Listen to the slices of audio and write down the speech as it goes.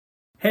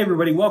Hey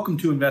everybody, welcome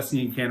to Investing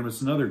in Cannabis.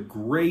 Another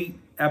great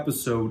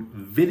episode,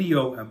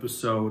 video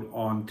episode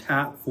on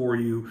tap for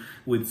you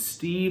with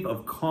Steve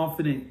of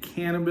Confident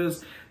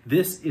Cannabis.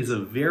 This is a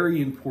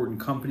very important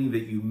company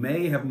that you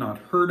may have not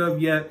heard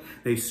of yet.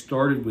 They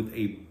started with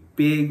a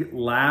big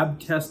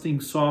lab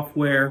testing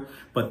software,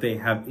 but they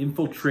have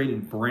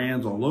infiltrated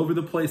brands all over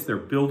the place. They're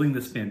building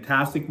this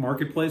fantastic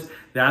marketplace.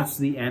 That's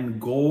the end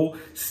goal.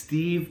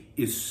 Steve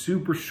is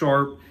super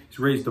sharp. He's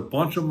raised a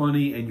bunch of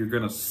money, and you're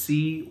going to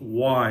see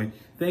why.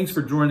 Thanks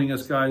for joining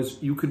us, guys.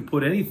 You can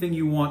put anything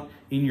you want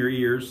in your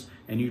ears,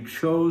 and you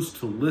chose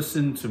to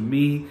listen to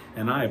me,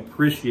 and I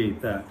appreciate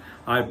that.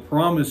 I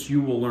promise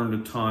you will learn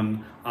a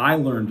ton. I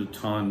learned a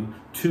ton.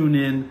 Tune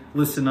in,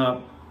 listen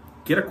up,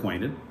 get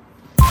acquainted.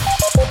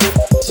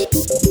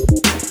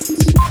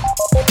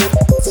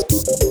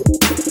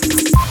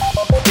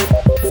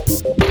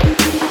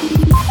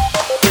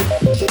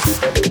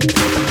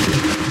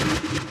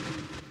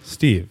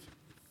 Steve,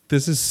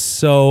 this is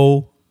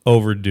so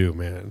overdue,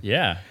 man.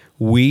 Yeah.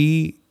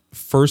 We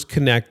first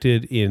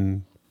connected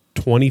in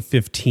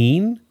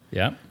 2015.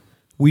 Yeah.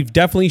 We've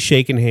definitely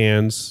shaken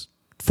hands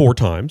 4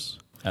 times.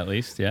 At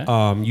least,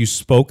 yeah. You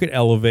spoke at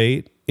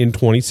Elevate in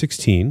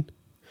 2016.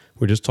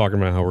 We're just talking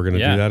about how we're going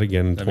to do that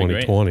again in That'd be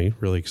 2020.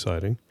 Really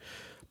exciting.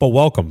 But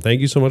welcome.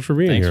 Thank you so much for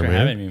being Thanks here, for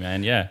man. having me,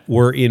 man. Yeah.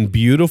 We're in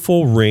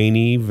beautiful,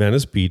 rainy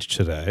Venice Beach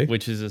today.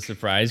 Which is a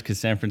surprise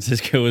because San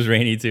Francisco was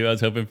rainy too. I was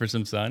hoping for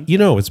some sun. You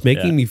know, it's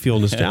making me feel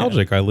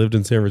nostalgic. I lived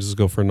in San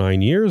Francisco for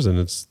 9 years, and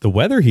it's the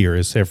weather here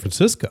is San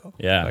Francisco.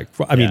 Yeah.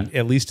 I mean,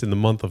 at least in the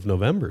month of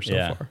November so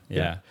far.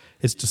 Yeah.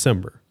 It's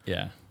December.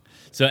 Yeah.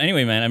 So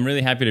anyway, man, I'm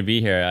really happy to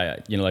be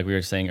here. Like we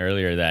were saying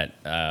earlier, that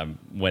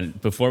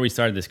before we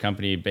started this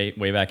company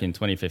way back in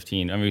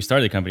 2015. I mean, we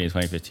started the company in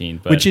 2015,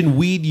 but which in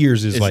weed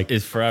years is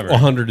forever,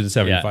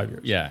 175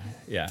 years.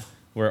 Yeah.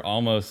 We're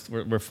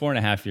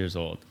 4.5 years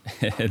old,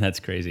 and that's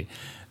crazy.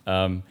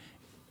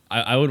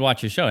 I would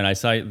watch your show, and I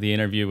saw the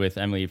interview with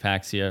Emily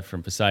Paxia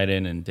from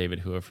Poseidon and David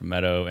Hua from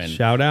Meadow, and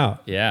shout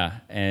out. Yeah,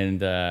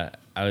 and I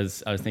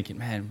was thinking,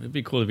 man, it'd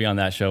be cool to be on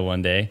that show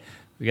one day.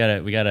 We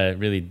gotta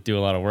really do a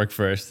lot of work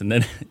first, and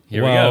then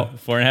here we go.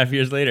 4.5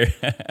 years later.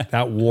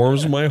 That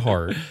warms my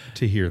heart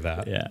to hear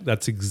that. Yeah.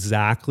 That's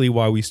exactly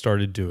why we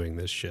started doing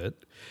this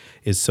shit,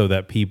 is so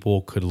that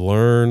people could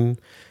learn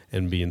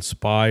and be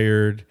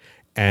inspired.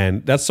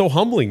 And that's so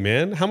humbling,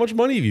 man. How much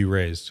money have you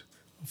raised?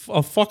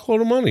 A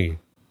fuckload of money.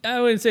 I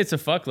wouldn't say it's a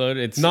fuckload.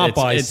 It's not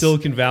by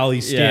Silicon Valley,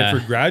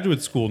 Stanford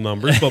graduate school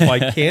numbers, but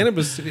by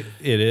cannabis, it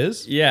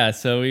is. Yeah.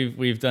 So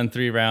we've done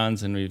 3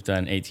 rounds and we've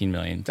done 18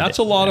 million. That's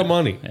a lot of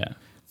money. Yeah.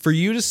 For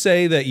you to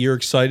say that you're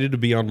excited to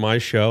be on my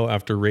show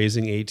after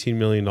raising $18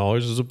 million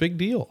is a big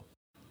deal.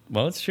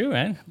 Well, it's true,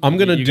 man. I'm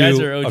going to do... You guys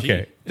are OG.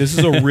 Okay, this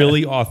is a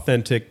really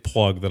authentic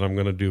plug that I'm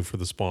going to do for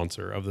the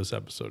sponsor of this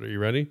episode. Are you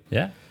ready?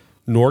 Yeah.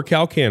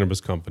 NorCal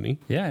Cannabis Company.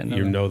 Yeah.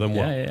 You know them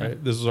well, yeah.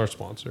 right? This is our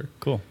sponsor.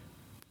 Cool.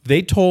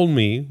 They told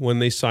me when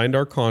they signed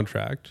our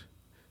contract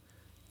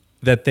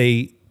that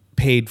they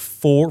paid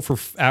for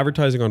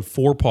advertising on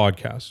 4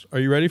 podcasts. Are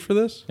you ready for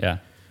this? Yeah.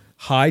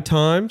 High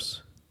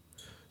Times,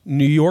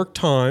 New York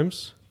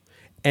Times,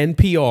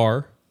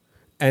 NPR,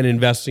 and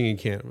Investing in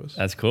Cannabis.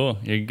 That's cool.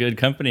 You're good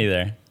company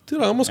there.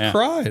 Dude, I almost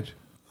cried.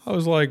 I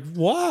was like,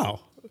 wow.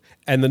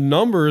 And the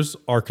numbers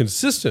are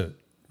consistent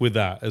with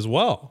that as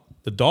well.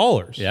 The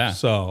dollars. Yeah.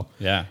 So,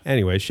 yeah.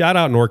 Anyway, shout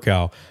out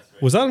NorCal.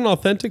 Was that an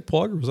authentic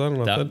plug or was that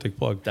an authentic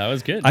plug? That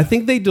was good. I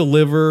think they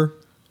deliver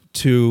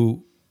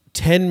to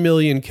 10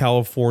 million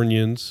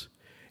Californians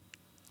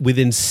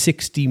within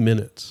 60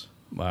 minutes.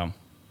 Wow.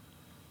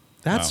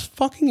 That's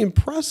fucking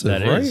impressive,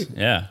 That right? is.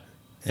 Yeah.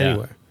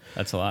 Anyway.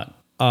 That's a lot.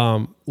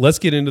 Let's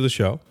get into the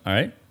show. All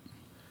right.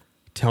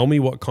 Tell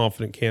me what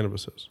Confident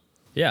Cannabis is.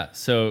 Yeah.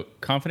 So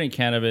Confident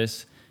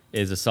Cannabis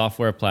is a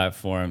software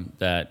platform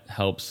that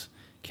helps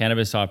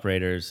cannabis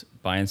operators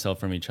buy and sell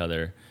from each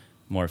other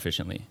more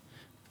efficiently.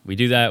 We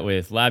do that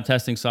with lab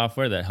testing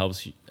software that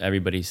helps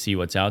everybody see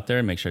what's out there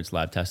and make sure it's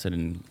lab tested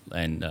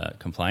and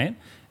compliant.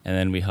 And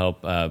then we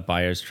help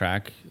buyers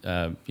track,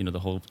 the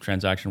whole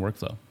transaction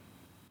workflow.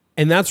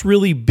 And that's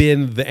really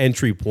been the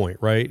entry point,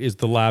 right? Is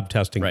the lab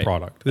testing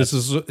product. This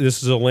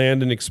is a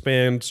land and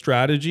expand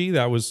strategy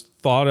that was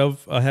thought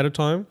of ahead of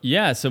time.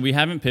 Yeah, so we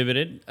haven't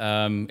pivoted.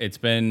 It's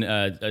been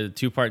a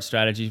 2-part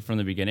strategy from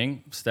the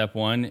beginning. Step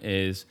 1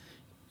 is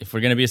if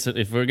we're going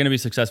to be a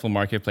successful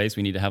marketplace,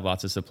 we need to have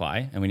lots of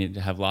supply, and we need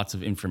to have lots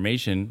of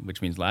information,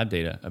 which means lab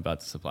data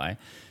about the supply.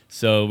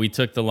 So we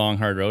took the long,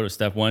 hard road of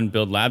step 1,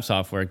 build lab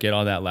software, get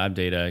all that lab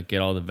data,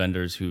 get all the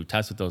vendors who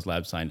test with those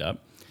labs signed up.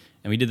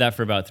 And we did that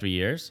for about 3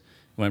 years.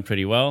 It went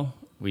pretty well.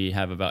 We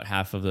have about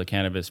half of the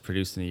cannabis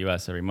produced in the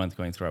U.S. every month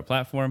going through our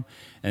platform.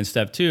 And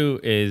step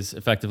 2 is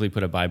effectively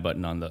put a buy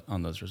button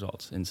on those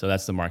results. And so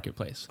that's the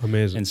marketplace.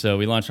 Amazing. And so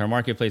we launched our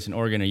marketplace in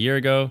Oregon a year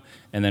ago,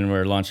 and then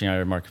we're launching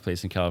our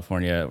marketplace in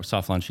California. We're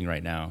soft launching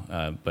right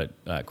now, but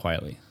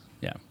quietly.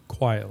 Yeah.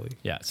 Quietly.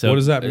 Yeah. So what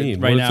does that mean?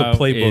 Right what is now the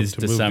playbook is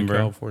to December, move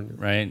to California?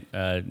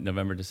 right?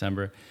 November,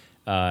 December.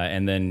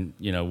 And then,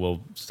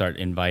 we'll start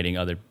inviting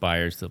other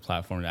buyers to the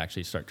platform to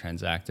actually start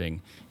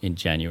transacting in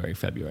January,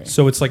 February.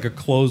 So it's like a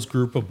closed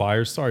group of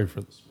buyers. Sorry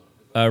for this.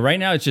 Right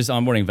now, it's just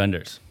onboarding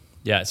vendors.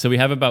 Yeah, so we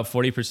have about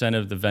 40%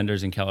 of the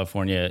vendors in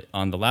California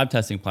on the lab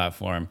testing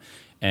platform,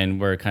 and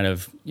we're kind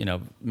of,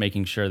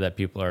 making sure that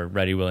people are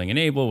ready, willing, and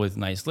able with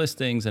nice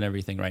listings and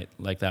everything right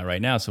like that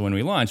right now. So when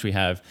we launch, we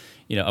have,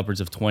 upwards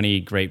of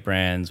 20 great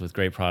brands with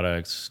great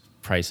products,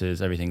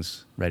 prices,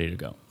 everything's ready to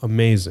go.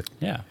 Amazing.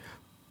 Yeah.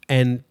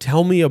 And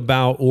tell me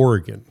about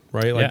Oregon,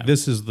 right? Like Yeah.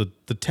 this is the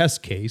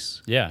test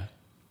case. Yeah.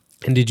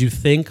 And did you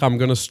think I'm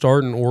going to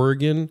start in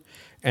Oregon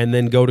and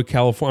then go to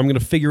California? I'm going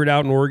to figure it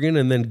out in Oregon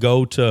and then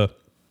go to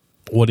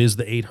what is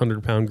the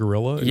 800-pound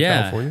gorilla in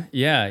California?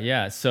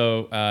 Yeah.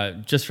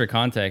 So just for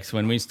context,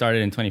 when we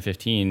started in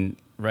 2015,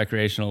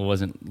 recreational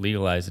wasn't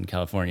legalized in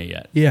California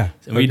yet. Yeah.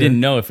 So we didn't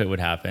know if it would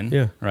happen.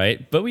 Yeah.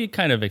 Right. But we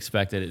kind of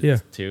expected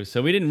it to.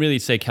 So we didn't really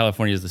say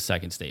California is the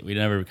second state. We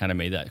never kind of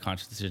made that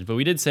conscious decision. But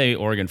we did say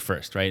Oregon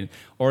first, right?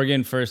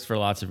 Oregon first for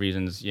lots of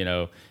reasons.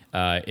 It's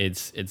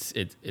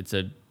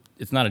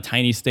not a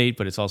tiny state,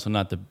 but it's also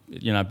not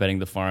you're not betting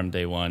the farm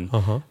day one.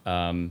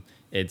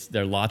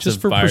 There are lots Just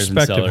of for buyers and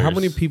perspective, sellers. how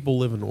many people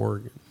live in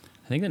Oregon?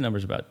 I think the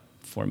number's about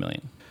 4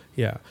 million.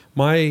 Yeah.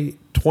 My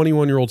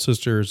 21-year-old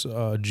sister's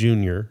a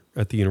junior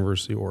at the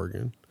University of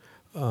Oregon.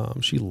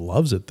 She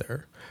loves it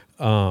there.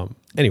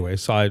 Anyway,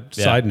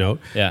 side note.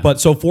 Yeah. But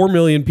so 4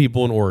 million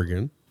people in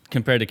Oregon.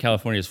 Compared to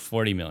California's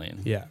 40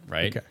 million. Yeah.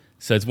 Right? Okay.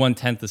 So it's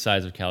 1/10 the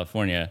size of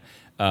California.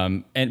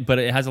 But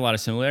it has a lot of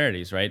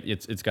similarities, right?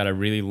 It's got a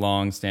really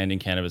long-standing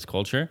cannabis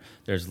culture.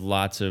 There's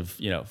lots of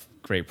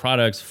great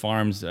products,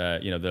 farms.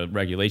 The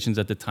regulations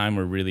at the time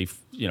were really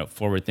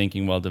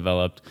forward-thinking,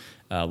 well-developed.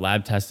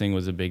 Lab testing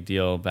was a big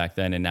deal back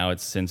then, and now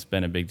it's since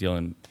been a big deal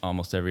in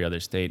almost every other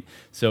state.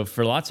 So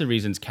for lots of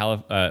reasons,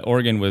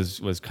 Oregon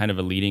was kind of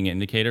a leading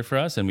indicator for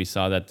us, and we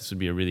saw that this would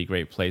be a really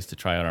great place to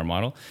try out our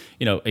model.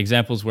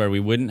 Examples where we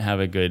wouldn't have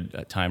a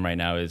good time right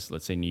now is,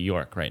 let's say, New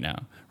York right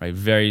now, right?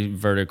 Very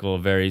vertical,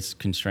 very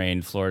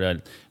constrained.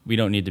 Florida, we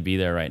don't need to be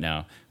there right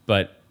now.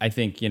 But I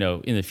think,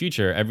 in the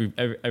future,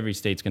 every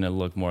state's going to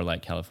look more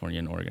like California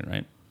and Oregon,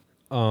 right?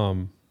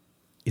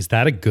 Is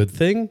that a good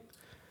thing?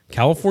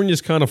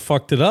 California's kind of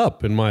fucked it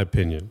up, in my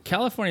opinion.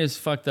 California's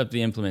fucked up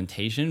the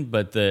implementation,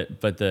 but the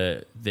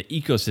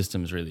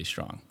ecosystem is really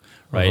strong,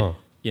 right?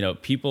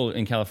 People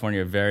in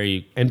California are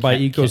very... And by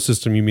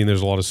ecosystem, you mean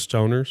there's a lot of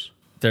stoners?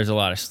 There's a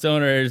lot of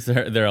stoners.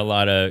 There are a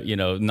lot of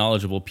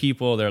knowledgeable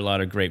people. There are a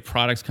lot of great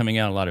products coming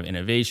out. A lot of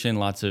innovation.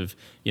 Lots of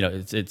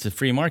it's a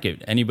free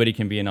market. Anybody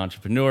can be an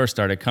entrepreneur,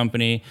 start a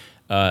company.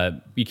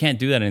 You can't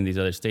do that in these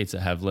other states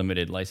that have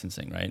limited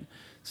licensing, right?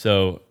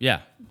 So yeah,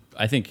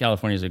 I think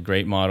California is a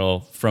great model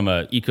from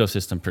an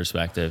ecosystem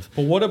perspective.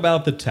 But what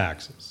about the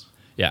taxes?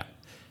 Yeah,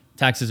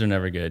 taxes are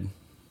never good.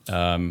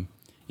 We're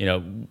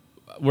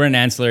an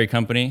ancillary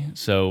company,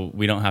 so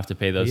we don't have to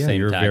pay those same taxes.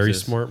 You're a very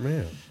smart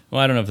man.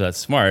 Well, I don't know if that's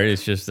smart.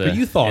 It's just but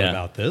you thought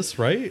about this,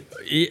 right?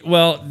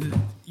 Well,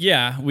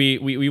 yeah,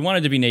 we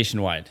wanted to be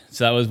nationwide.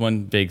 So that was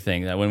one big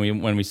thing. That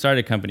when we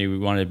started a company, we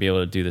wanted to be able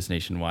to do this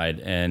nationwide.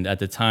 And at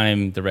the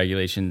time, the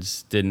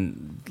regulations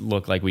didn't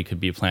look like we could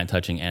be plant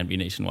touching and be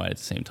nationwide at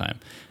the same time.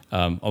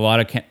 A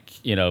lot of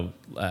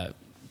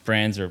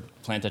brands or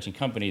plant touching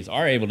companies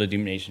are able to do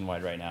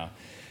nationwide right now.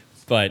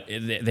 But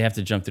they have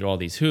to jump through all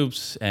these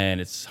hoops,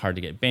 and it's hard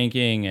to get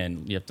banking,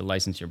 and you have to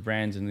license your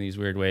brands in these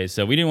weird ways.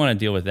 So we didn't want to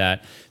deal with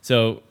that.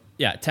 So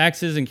yeah,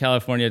 taxes in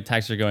California,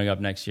 taxes are going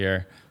up next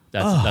year.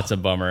 That's a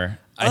bummer.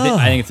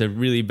 I think it's a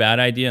really bad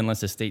idea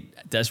unless the state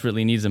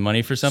desperately needs the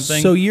money for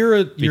something. So you're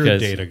a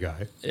data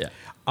guy. Yeah.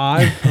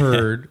 I've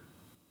heard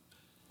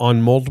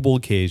on multiple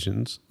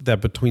occasions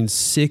that between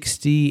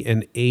 60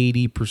 and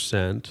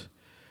 80%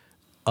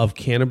 of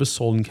cannabis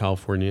sold in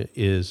California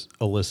is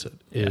illicit,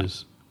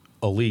 is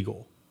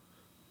illegal.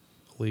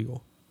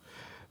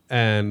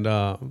 And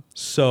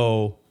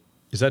so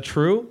is that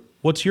true?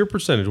 What's your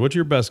percentage? What's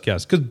your best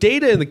guess? Because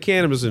data in the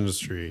cannabis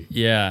industry,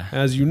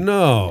 as you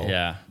know.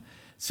 Yeah.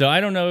 So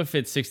I don't know if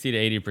it's 60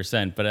 to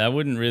 80%, but that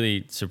wouldn't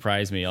really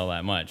surprise me all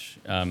that much,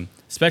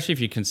 especially if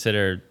you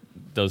consider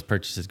those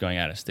purchases going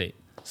out of state.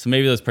 So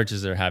maybe those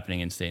purchases are happening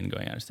in state and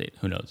going out of state.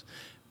 Who knows?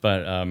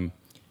 But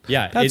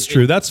that's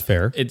true. That's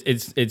fair.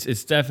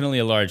 It's definitely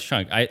a large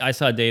chunk. I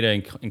saw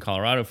data in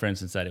Colorado, for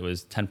instance, that it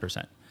was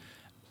 10%.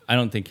 I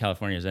don't think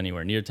California is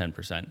anywhere near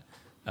 10%.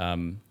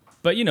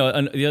 But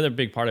the other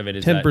big part of it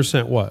is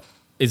 10% what?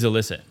 Is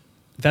illicit.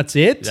 That's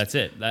it? That's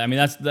it. I mean,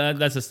 that's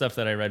the stuff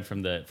that I read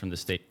from the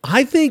state.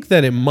 I think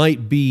that it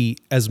might be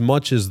as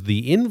much as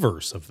the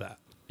inverse of that.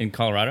 In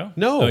Colorado?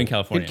 No. Oh, in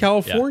California. In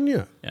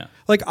California. Yeah.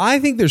 Like, I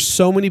think there's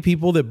so many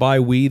people that buy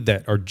weed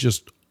that are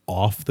just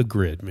off the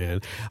grid,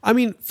 man. I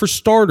mean, for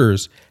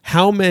starters,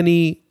 how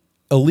many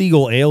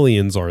illegal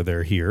aliens are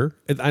there here?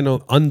 I know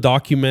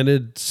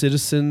undocumented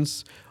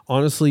citizens.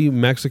 Honestly,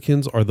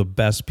 Mexicans are the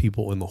best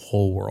people in the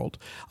whole world.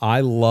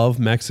 I love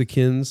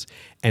Mexicans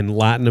and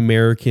Latin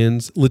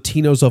Americans,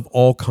 Latinos of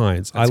all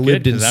kinds. That's I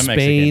lived good, in 'cause I'm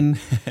Spain.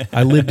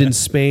 I lived in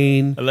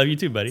Spain. I love you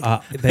too, buddy.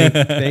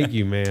 Thank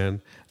you,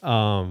 man.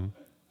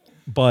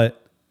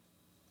 But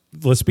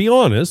let's be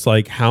honest,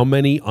 like how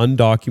many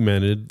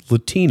undocumented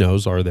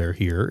Latinos are there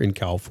here in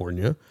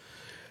California?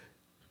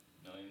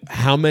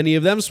 How many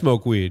of them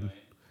smoke weed?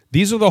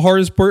 These are the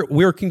hardest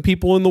working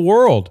people in the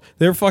world.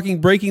 They're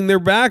fucking breaking their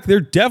back. They're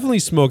definitely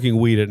smoking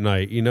weed at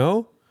night, you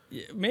know?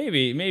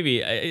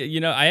 Maybe.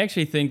 I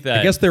actually think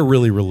that. I guess they're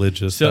really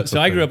religious. So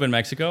I grew up in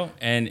Mexico,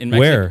 and in Mexico,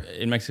 Where?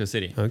 In Mexico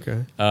City.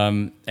 Okay.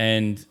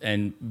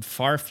 And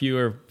far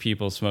fewer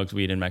people smoked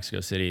weed in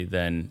Mexico City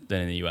than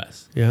in the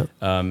U.S. Yeah.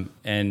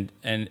 And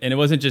it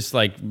wasn't just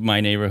like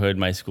my neighborhood,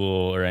 my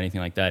school, or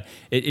anything like that.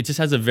 It just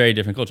has a very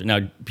different culture.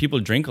 Now, people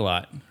drink a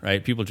lot,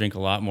 right? People drink a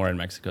lot more in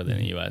Mexico than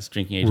in the U.S.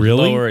 Drinking age is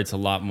lower. It's a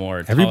lot lot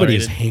more. Everybody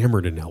is tolerated.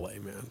 hammered in LA,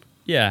 man.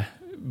 Yeah.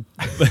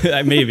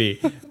 Maybe,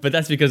 but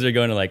that's because they're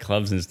going to like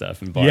clubs and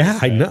stuff and bars. Yeah,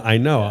 right? I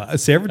know. Yeah.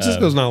 San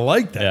Francisco's not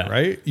like that, yeah.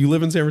 right? You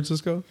live in San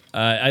Francisco?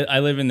 I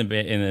live in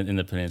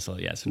the peninsula.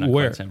 Yes, not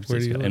Where? quite San Where do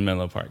Francisco. you live? In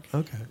Menlo Park.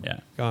 Okay. Yeah.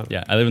 Got it.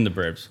 Yeah, I live in the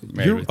burbs.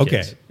 Married with Okay,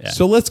 kids. Yeah.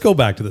 so let's go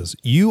back to this.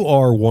 You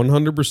are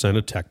 100%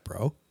 a tech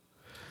bro,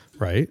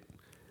 right?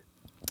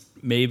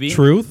 Maybe.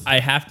 Truth? I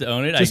have to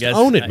own it. Just I guess.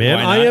 own it,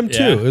 man. Why I not? am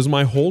too. Yeah. It was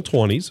my whole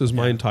 20s. It was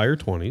my entire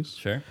 20s.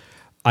 Sure.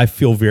 I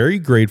feel very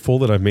grateful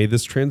that I've made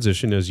this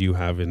transition as you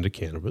have into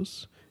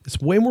cannabis.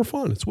 It's way more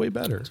fun. It's way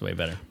better. It's way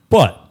better.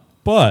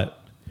 But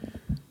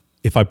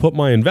if I put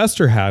my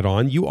investor hat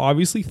on, you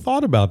obviously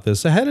thought about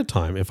this ahead of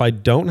time. If I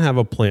don't have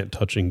a plant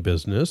touching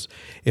business,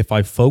 if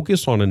I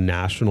focus on a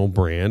national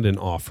brand and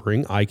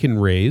offering, I can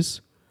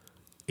raise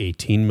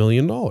 $18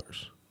 million.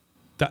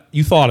 That,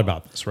 you thought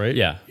about this, right?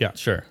 Yeah. Yeah.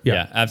 Sure. Yeah.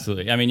 Yeah.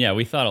 Absolutely. I mean, yeah,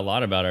 we thought a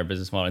lot about our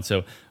business model. And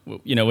so,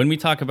 when we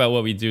talk about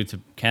what we do to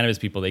cannabis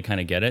people, they kind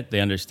of get it.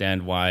 They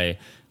understand why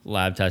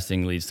lab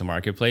testing leads to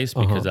marketplace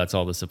because that's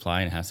all the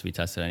supply and it has to be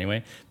tested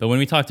anyway. But when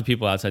we talk to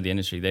people outside the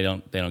industry, they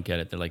don't get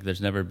it. They're like,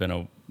 there's never been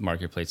a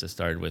marketplace that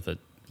started with a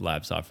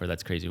lab software.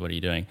 That's crazy. What are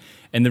you doing?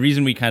 And the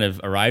reason we kind of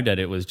arrived at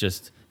it was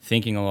just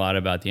thinking a lot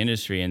about the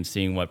industry and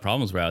seeing what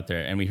problems were out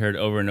there. And we heard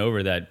over and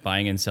over that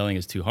buying and selling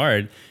is too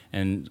hard.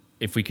 And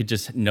if we could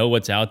just know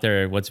what's out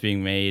there, what's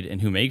being made and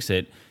who makes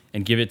it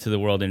and give it to the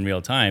world in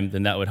real time,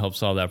 then that would help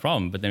solve that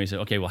problem. But then we said,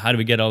 okay, well, how do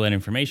we get all that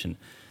information?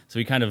 So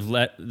we kind of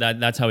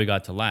that's how we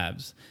got to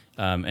labs.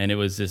 And it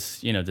was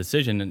this,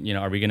 decision,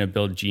 are we going to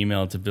build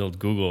Gmail to build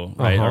Google,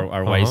 right?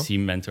 Our YC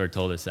mentor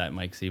told us that,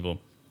 Mike Siebel.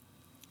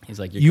 He's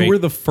like, you were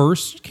the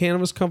first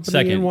cannabis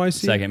company in YC?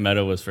 Second,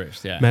 Meadow was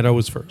first, yeah. Meadow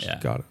was first. Yeah.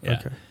 Got it. Yeah.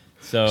 Okay.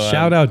 So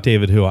shout out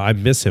David Hua. I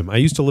miss him. I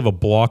used to live a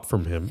block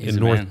from him in a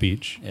North man.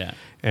 Beach. Yeah.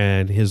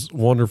 And his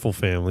wonderful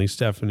family,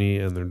 Stephanie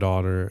and their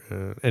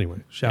daughter.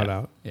 Anyway, shout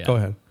out. Yeah. Go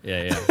ahead.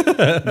 Yeah.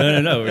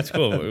 No. It's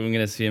cool. We're going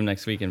to see him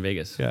next week in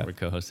Vegas. Yeah. We're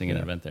co-hosting an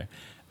event there.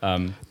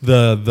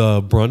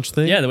 The brunch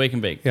thing? Yeah, the Wake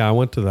and Bake. Yeah, I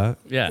went to that.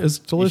 Yeah. It's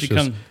delicious. You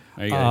should come.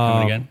 Are you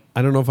coming again?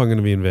 I don't know if I'm going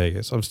to be in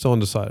Vegas. I'm still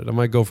undecided. I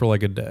might go for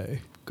like a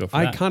day. Go for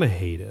I that. kind of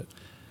hate it.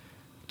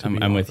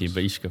 I'm with you,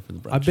 but you should go for the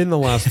brunch. I've been the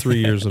last 3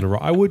 years in a row.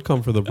 I would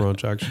come for the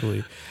brunch,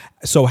 actually.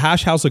 So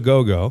Hash House a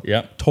Go-Go.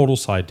 Yep. Total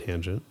side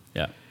tangent.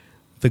 Yeah.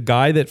 The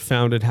guy that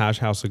founded Hash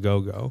House a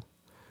Go-Go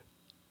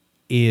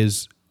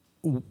is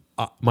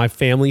my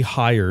family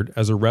hired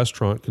as a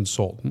restaurant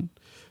consultant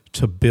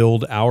to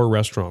build our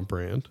restaurant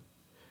brand.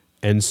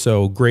 And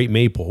so Great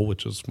Maple,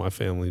 which is my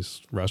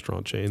family's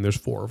restaurant chain, there's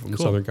 4 of them in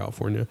Southern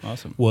California,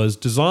 Awesome. was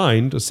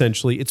designed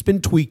essentially. It's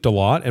been tweaked a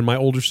lot, and my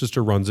older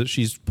sister runs it.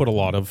 She's put a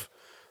lot of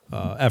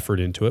effort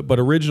into it, but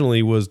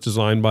originally was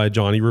designed by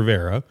Johnny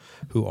Rivera,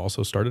 who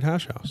also started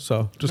Hash House.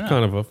 So just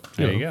kind of a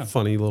There you go.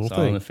 funny little It's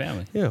thing. all in the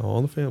family. Yeah, all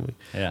in the family.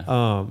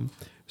 Yeah.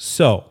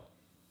 So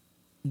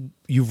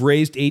you've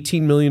raised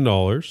 $18 million.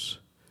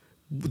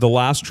 The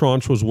last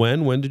tranche was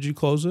when? When did you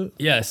close it?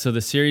 Yeah, so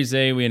the Series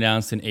A we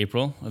announced in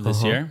April of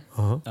this year.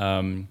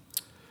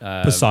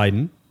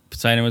 Poseidon.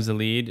 Poseidon was the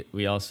lead.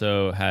 We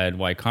also had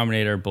Y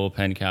Combinator,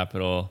 Bullpen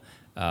Capital.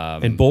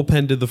 And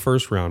Bullpen did the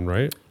first round,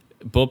 right?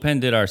 Bullpen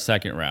did our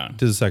second round.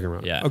 Did the second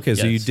round. Yeah. Okay,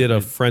 so you Yes. did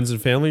a friends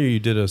and family, or you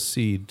did a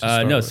seed? to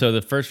start No, with? so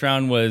the first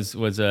round was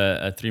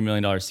a $3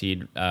 million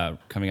seed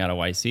coming out of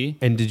YC.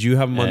 And did you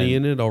have money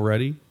and- in it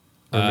already?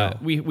 Or no?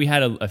 We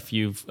had a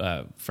few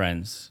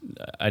friends.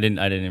 I didn't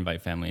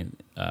invite family.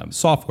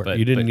 Software. but-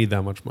 You didn't but- need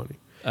that much money.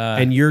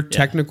 And you're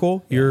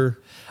technical. You're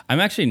I'm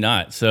actually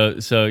not.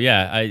 So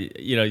yeah.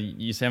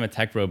 You say I'm a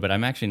tech bro, but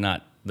I'm actually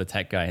not the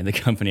tech guy in the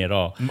company at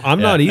all. I'm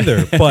not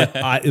either.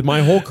 But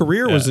my whole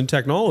career was in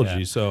technology.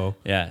 Yeah. So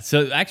Yeah.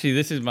 So actually,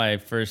 this is my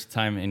first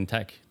time in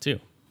tech too.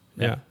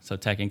 Yeah. So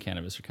tech and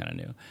cannabis are kind of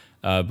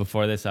new.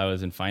 Before this, I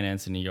was in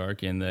finance in New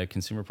York in the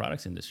consumer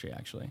products industry.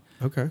 Actually.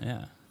 okay.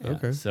 Yeah.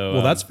 Okay. So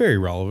well, that's very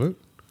relevant.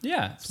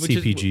 yeah,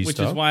 CPG which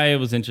stuff. is why I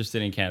was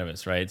interested in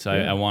cannabis, right? So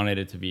I wanted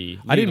it to be.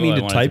 I didn't mean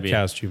legal. to I wanted it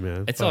typecast you,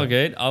 man. It's but all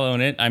good. I'll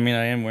own it. I mean,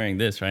 I am wearing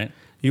this, right?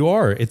 You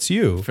are. It's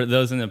you. For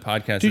those in the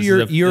podcast,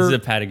 Dude, this is a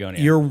Patagonia.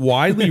 You're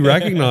widely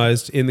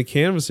recognized in the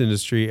cannabis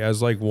industry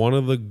as like one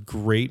of the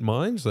great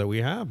minds that we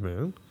have,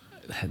 man.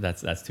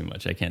 That's too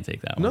much. I can't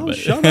take that one. No, but-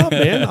 shut up,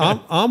 man.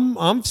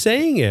 I'm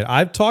saying it.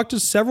 I've talked to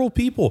several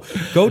people.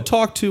 Go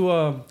talk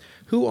to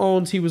who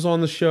owns. He was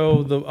on the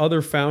show. The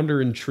other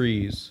founder in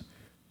Trees.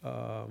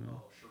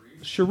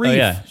 Sharif. Oh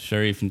yeah,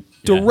 Sharif.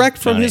 Direct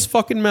from Johnny. his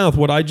fucking mouth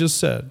what I just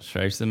said.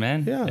 Sharif's the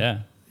man.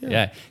 Yeah.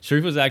 Yeah.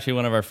 Sharif was actually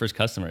one of our first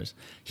customers.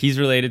 He's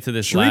related to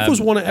this Sharif lab. was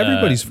one of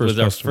everybody's first was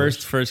our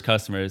customers. first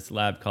customer. It's a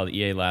lab called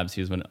EA Labs.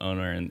 He was one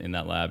owner in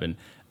that lab. And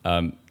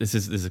this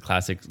is a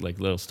classic like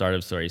little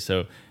startup story.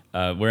 So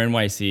we're in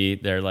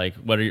YC. They're like,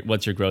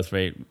 what's your growth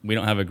rate? We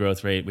don't have a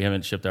growth rate. We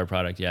haven't shipped our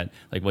product yet.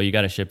 Like, well, you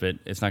got to ship it.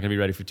 It's not going to be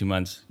ready for 2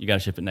 months. You got to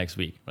ship it next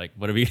week. Like,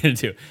 what are we going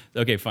to do?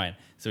 Okay, fine.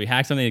 So we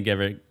hacked something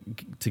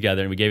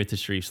together and we gave it to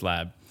Sharif's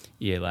lab,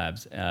 EA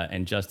Labs,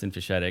 and Justin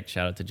Fischetic.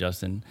 Shout out to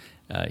Justin.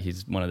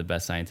 He's one of the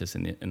best scientists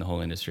in the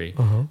whole industry.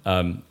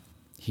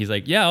 He's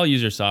like, yeah, I'll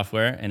use your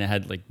software. And it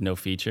had like no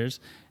features.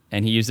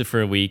 And he used it for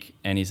a week,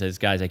 and he says,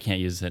 guys, I can't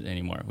use it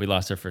anymore. We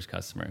lost our first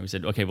customer. We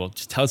said, okay, well,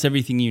 just tell us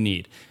everything you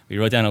need. We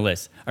wrote down a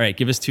list. All right,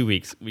 give us 2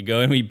 weeks. We go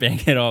and we bang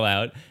it all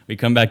out. We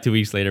come back 2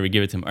 weeks later. We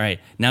give it to him. All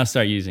right, now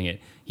start using it.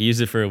 He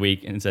used it for a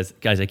week and says,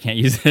 guys, I can't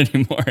use it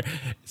anymore.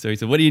 So he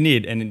said, what do you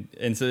need?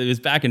 And so it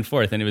was back and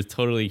forth, and it was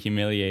totally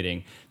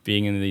humiliating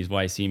being in these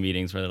YC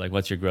meetings where they're like,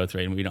 what's your growth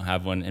rate? And we don't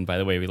have one. And by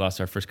the way, we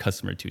lost our first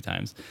customer 2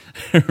 times,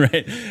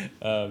 right?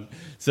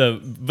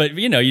 But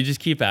you just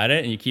keep at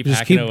it and you keep Just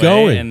hacking keep away.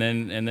 going.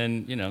 And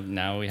then,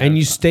 now we have. And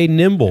you stay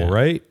nimble,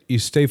 right? You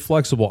stay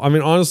flexible. I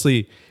mean,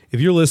 honestly, if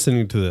you're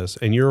listening to this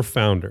and you're a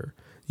founder,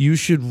 you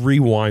should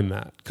rewind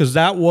that, because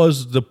that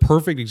was the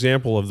perfect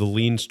example of the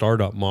lean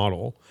startup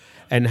model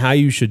and how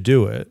you should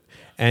do it.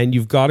 And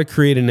you've got to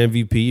create an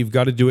MVP. You've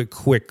got to do it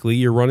quickly.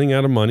 You're running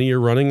out of money. You're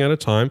running out of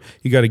time.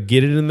 You got to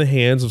get it in the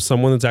hands of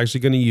someone that's actually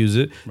going to use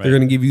it. Right. They're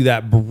going to give you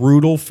that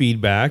brutal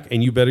feedback,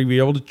 and you better be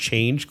able to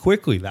change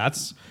quickly.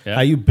 That's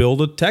how you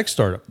build a tech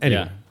startup.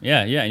 Anyway.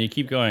 Yeah, and you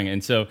keep going.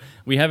 And so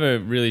we have a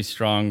really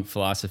strong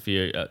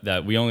philosophy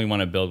that we only want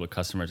to build what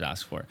customers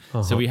ask for.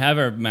 So we have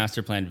our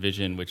master plan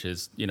vision, which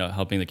is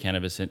helping the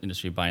cannabis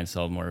industry buy and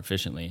sell more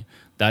efficiently.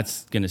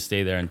 That's going to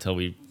stay there until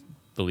we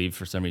believe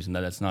for some reason that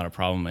that's not a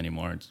problem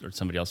anymore, or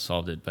somebody else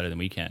solved it better than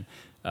we can,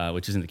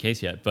 which isn't the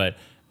case yet. But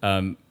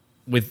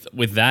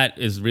with that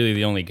is really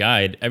the only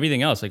guide.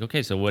 Everything else, like,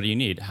 okay, so what do you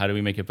need? How do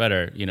we make it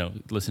better?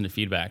 Listen to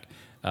feedback.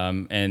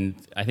 And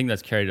I think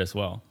that's carried us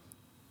well.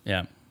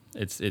 Yeah,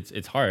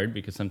 it's hard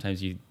because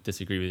sometimes you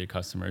disagree with your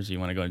customers. You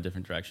want to go in a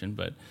different direction.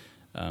 But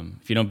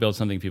if you don't build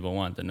something people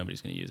want, then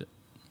nobody's going to use it.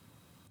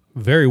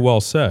 Very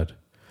well said.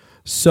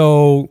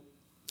 So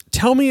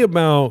tell me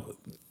about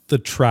the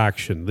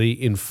traction,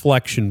 the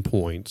inflection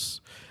points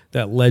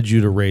that led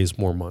you to raise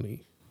more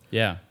money.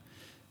 Yeah.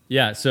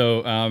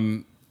 So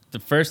the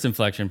first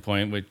inflection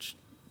point, which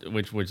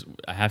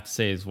I have to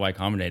say is Y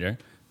Combinator,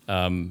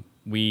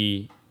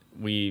 we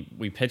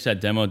pitched that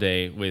demo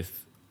day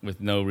with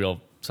no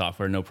real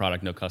software, no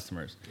product, no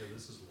customers. Yeah,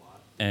 this is a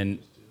lot.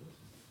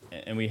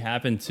 And we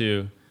happened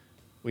to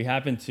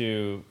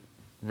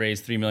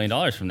raise $3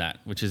 million from that,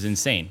 which is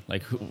insane.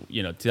 Like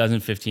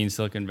 2015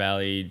 Silicon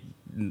Valley.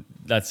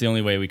 That's the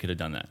only way we could have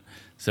done that.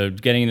 So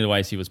getting into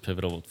YC was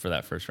pivotal for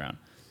that first round.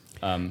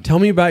 Tell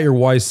me about your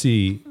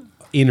YC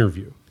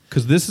interview,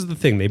 because this is the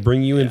thing. They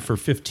bring you in for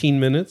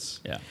 15 minutes.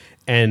 Yeah.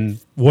 And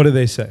what do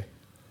they say?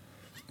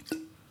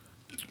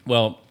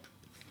 Well,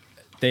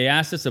 they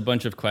asked us a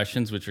bunch of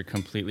questions which are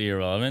completely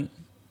irrelevant.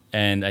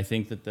 And I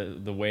think that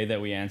the way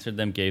that we answered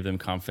them gave them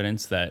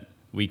confidence that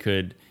we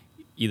could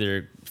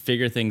either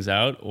figure things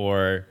out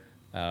or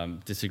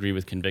disagree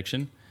with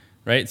conviction,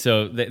 right?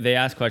 So they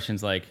asked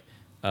questions like,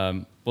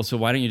 well, so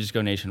why don't you just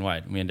go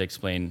nationwide? And we had to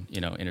explain,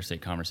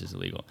 interstate commerce is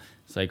illegal.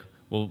 It's like,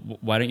 well,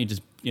 why don't you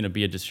just,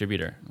 be a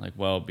distributor? Like,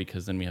 well,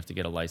 because then we have to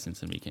get a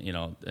license and we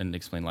can, and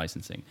explain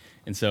licensing.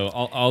 And so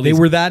all these... They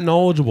were that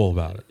knowledgeable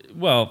about it.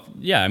 Well,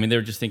 yeah. I mean, they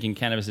were just thinking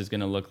cannabis is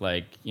going to look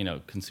like,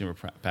 consumer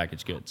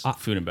packaged goods,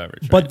 food and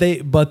beverage.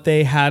 Right? But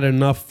they had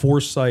enough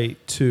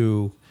foresight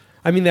to...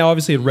 I mean, they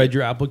obviously had read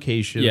your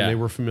application. Yeah. They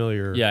were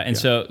familiar. Yeah, and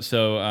so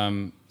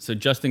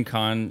Justin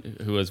Kahn,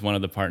 who was one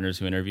of the partners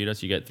who interviewed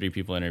us, you get 3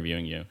 people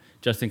interviewing you.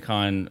 Justin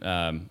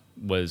Kahn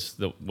was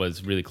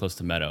really close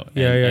to Meadow.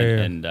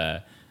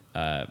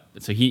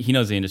 So he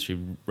knows the industry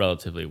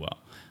relatively well.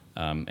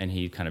 And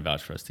he kind of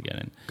vouched for us to get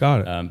in.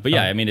 Got it. But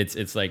yeah, I mean,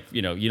 it's like,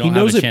 you don't he have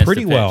knows a chance it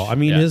pretty to pitch. well. I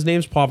mean, Yeah. his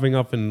name's popping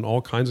up in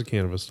all kinds of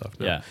cannabis stuff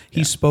now. Yeah.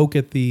 He spoke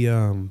at the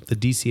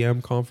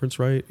DCM conference,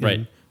 right?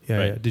 Right. Yeah,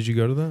 Right. yeah. Did you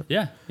go to that?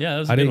 Yeah, that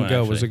was a I good didn't one,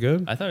 go. actually. Was it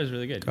good? I thought it was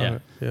really good. Got Yeah.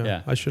 it.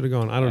 Yeah. I should have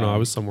gone. I don't know. I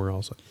was somewhere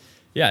else.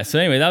 Yeah, so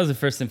anyway, that was the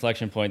first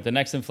inflection point. The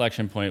next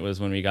inflection point was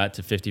when we got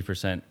to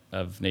 50%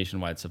 of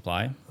nationwide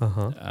supply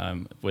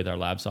with our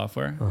lab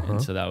software.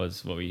 And so that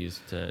was what we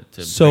used to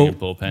bring in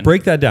Bullpen.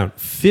 Break that down.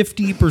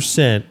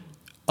 50%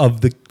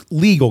 of the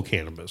legal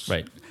cannabis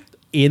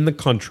in the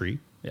country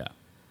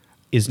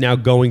is now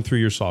going through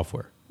your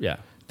software. Yeah.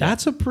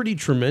 That's a pretty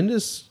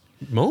tremendous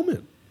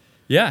moment.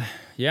 Yeah.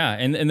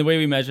 And the way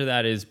we measure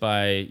that is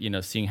by,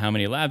 seeing how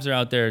many labs are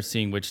out there,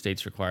 seeing which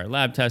states require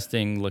lab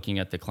testing, looking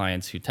at the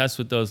clients who test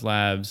with those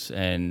labs,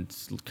 and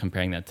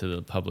comparing that to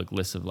the public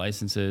list of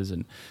licenses.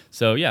 And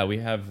so, yeah, we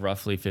have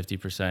roughly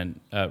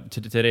 50%.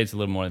 Today it's a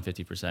little more than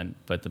 50%,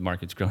 but the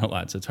market's grown a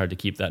lot, so it's hard to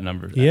keep that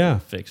number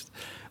fixed.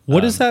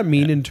 What does that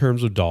mean in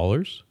terms of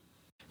dollars?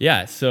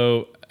 Yeah,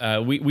 so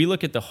we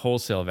look at the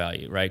wholesale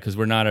value, right? Because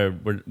we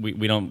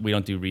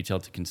don't do retail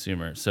to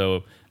consumer.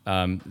 So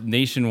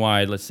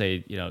nationwide, let's say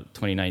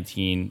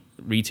 2019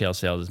 retail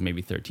sales is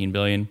maybe 13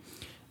 billion.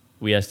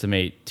 We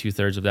estimate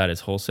 2/3 of that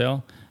is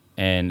wholesale,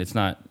 and it's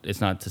not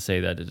to say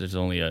that there's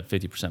only a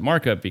 50%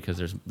 markup, because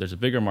there's a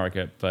bigger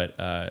market, but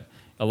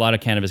a lot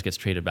of cannabis gets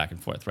traded back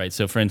and forth, right?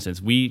 So for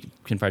instance, we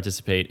can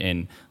participate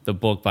in the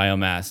bulk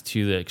biomass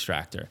to the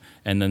extractor,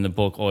 and then the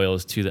bulk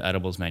oils to the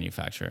edibles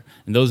manufacturer.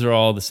 And those are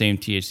all the same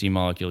THC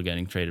molecule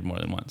getting traded more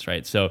than once,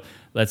 right? So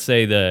let's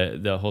say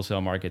the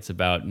wholesale market's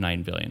about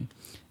 9 billion,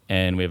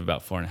 and we have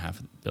about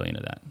 4.5 billion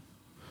of that.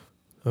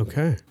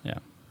 Okay. Yeah.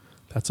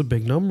 That's a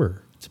big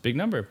number. It's a big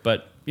number,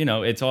 but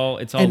it's all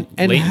And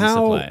latent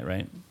how- supply,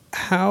 right?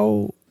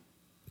 How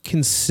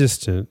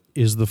consistent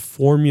is the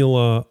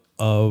formula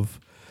of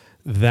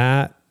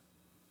that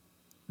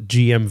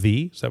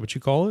GMV? Is that what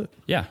you call it?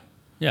 Yeah.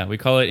 We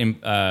call it.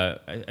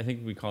 I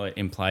think we call it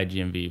implied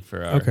GMV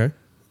for our. Okay.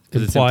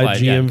 'Cause it's Implied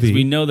GMV. because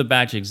we know the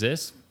batch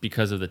exists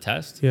because of the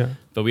test. Yeah.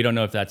 But we don't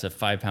know if that's a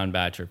 5-pound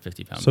batch or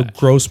 50-pound So batch.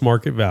 gross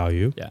market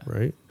value, Yeah.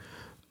 right,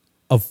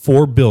 of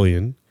 4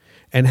 billion.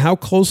 And how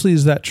closely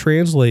does that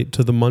translate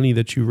to the money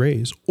that you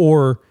raise?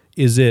 Or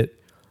is it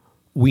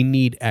we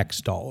need X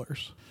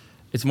dollars?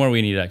 It's more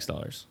we need X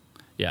dollars.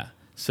 Yeah.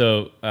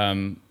 So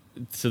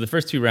so the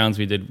first 2 rounds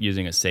we did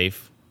using a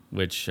safe,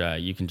 which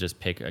you can just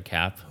pick a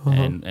cap,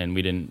 and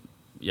we didn't.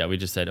 Yeah, we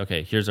just said,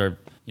 okay, here's our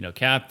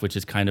cap, which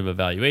is kind of a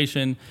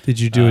valuation. Did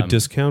you do a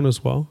discount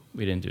as well?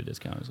 We didn't do a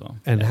discount as well.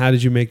 And how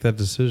did you make that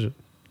decision?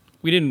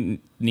 We didn't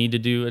need to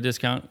do a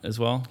discount as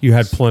well. You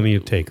had plenty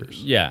of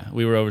takers. Yeah,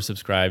 we were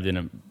oversubscribed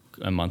in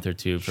a month or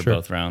two for Sure,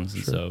 both rounds,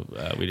 and so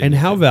we didn't. And need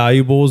how to.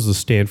 valuable is the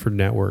Stanford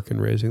network in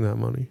raising that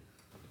money?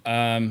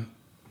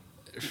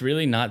 It's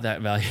really not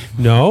that valuable.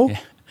 No? Yeah.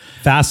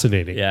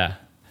 Fascinating. Yeah.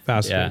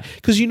 Fascinating.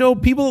 Because,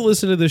 people that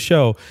listen to the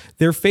show,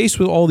 they're faced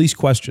with all these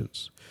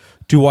questions.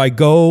 Do I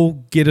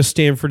go get a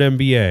Stanford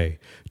MBA?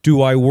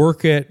 Do I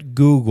work at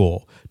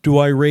Google? Do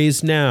I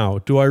raise now?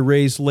 Do I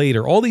raise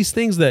later? All these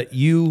things that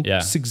you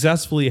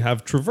successfully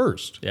have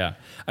traversed. Yeah.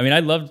 I mean, I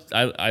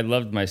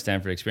loved my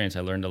Stanford experience.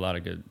 I learned a lot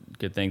of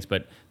good things,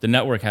 but the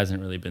network hasn't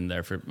really been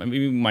there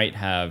we might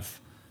have,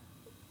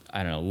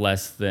 I don't know,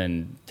 less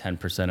than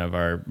 10% of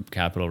our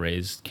capital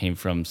raised came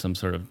from some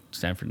sort of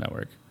Stanford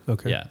network.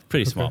 Okay. Yeah,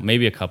 pretty small.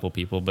 Maybe a couple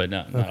people, but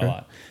not a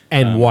lot.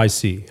 And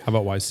YC. How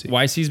about YC?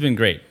 YC's been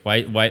great.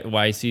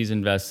 YC's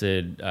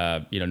invested,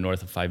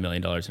 north of $5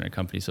 million in our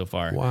company so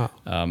far. Wow.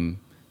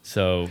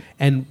 So.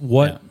 And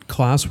what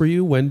class were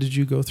you? When did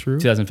you go through?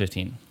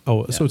 2015.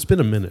 Oh, so it's been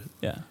a minute.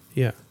 Yeah.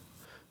 Yeah.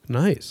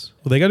 Nice.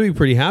 Well, they got to be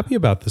pretty happy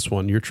about this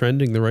one. You're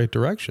trending the right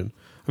direction.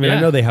 I mean, I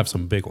know they have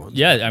some big ones.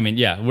 Yeah, I mean,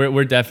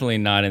 we're definitely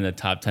not in the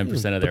top 10%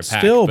 of their pack.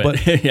 Still, but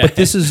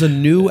this is a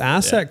new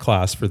asset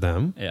class for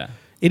them. Yeah.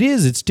 It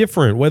is. It's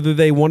different. Whether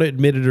they want to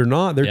admit it or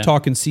not, they're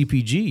talking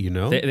CPG,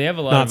 They have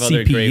a lot not of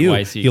other CPU. great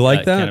YC you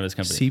like that? cannabis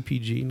companies.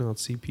 CPG, not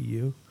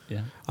CPU.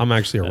 Yeah. I'm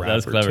actually a rapper. That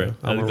was clever. Too.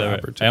 I'm a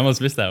rapper too. I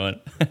almost missed that one.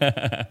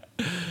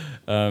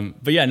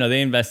 But yeah, no,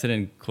 they invested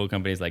in cool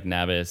companies like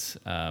Navis.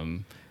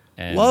 And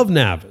Love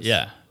Navis.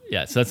 Yeah.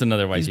 So that's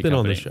another YC He's been company.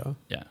 on the show.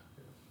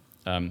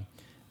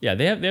 Yeah.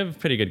 They have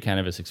pretty good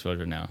cannabis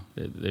exposure now.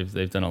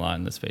 They've done a lot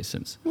in this space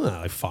since. Well,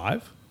 like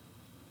 5?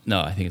 No,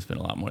 I think it's been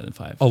a lot more than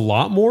 5. A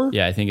lot more?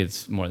 Yeah, I think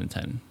it's more than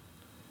 10.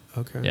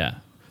 Okay. Yeah.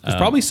 There's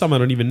probably some I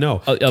don't even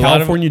know. A lot of-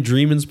 California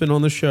Dreamin's been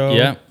on the show.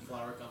 Yeah.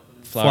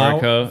 Flower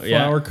Co.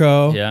 Yeah. Flower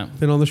Co. Yeah.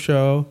 Been on the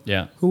show.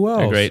 Yeah. Who else?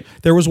 They're great.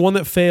 There was one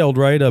that failed,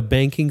 right? A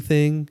banking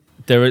thing.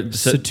 There was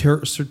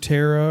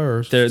Certera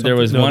or there something?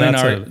 was No, one in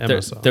that's our an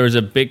MSO. there was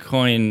a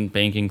Bitcoin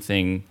banking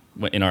thing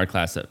in our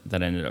class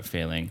that ended up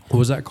failing. What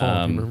was that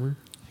called? Do you remember?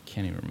 I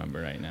can't even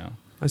remember right now.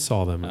 I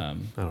saw them. I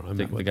don't know.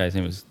 The guy's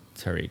name was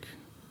Tariq.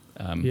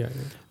 Yeah.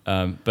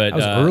 But That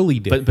was early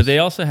days. But they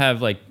also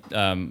have like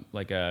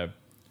a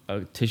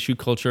tissue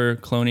culture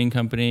cloning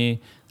company.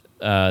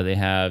 They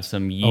have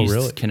some yeast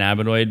really?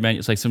 cannabinoid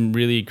it's like some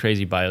really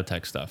crazy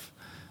biotech stuff.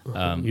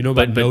 You know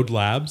about Node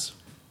Labs?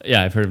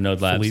 Yeah, I've heard of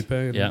Node Labs. Felipe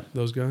and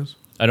those guys?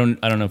 I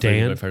don't know if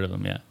Dan? I've heard of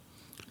them.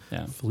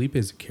 Yeah.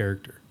 Felipe's a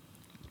character.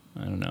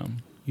 I don't know.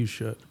 You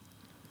should.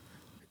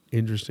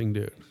 Interesting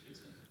dude.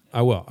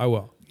 I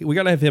will. We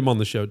got to have him on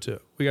the show too.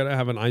 We got to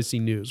have an IC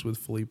News with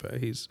Felipe.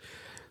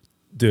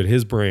 Dude,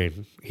 his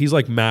brain, he's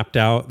like mapped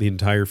out the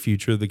entire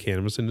future of the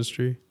cannabis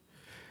industry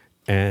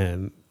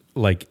and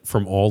like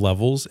from all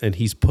levels, and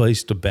he's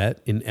placed a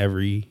bet in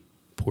every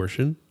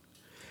portion.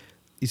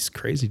 He's a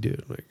crazy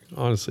dude, like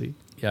honestly.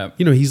 Yeah.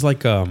 He's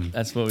like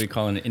That's what we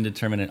call an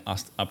indeterminate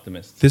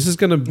optimist. this is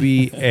going to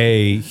be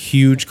a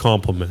huge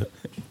compliment.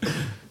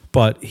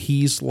 But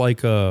he's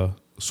like a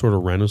sort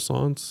of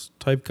Renaissance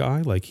type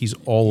guy. Like he's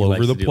all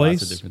over the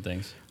place. Lots of different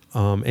things.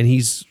 And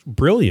he's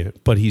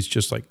brilliant, but he's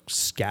just like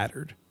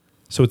scattered.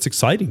 So it's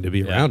exciting to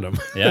be around him.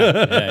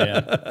 Yeah.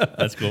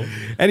 That's cool.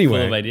 Anyway.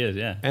 Full of ideas,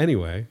 yeah.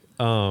 Anyway,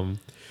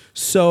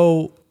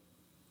 so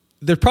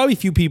there's probably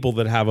few people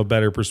that have a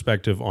better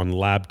perspective on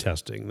lab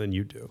testing than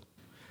you do.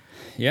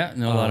 Yeah,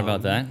 know a lot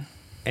about that.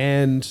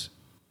 And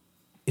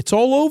it's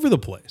all over the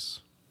place,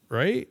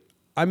 right?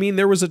 I mean,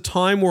 there was a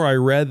time where I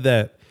read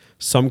that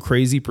some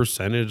crazy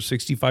percentage,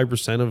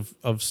 65%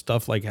 of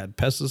stuff like had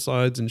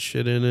pesticides and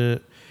shit in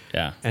it.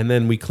 Yeah. And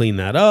then we cleaned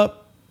that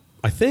up,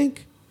 I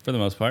think. For the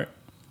most part.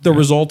 The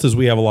result is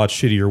we have a lot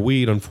shittier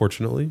weed,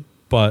 unfortunately,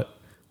 but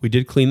we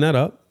did clean that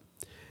up.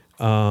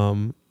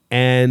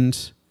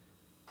 And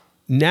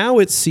now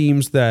it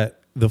seems that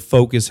the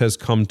focus has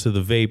come to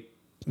the vape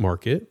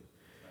market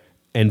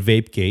and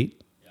VapeGate.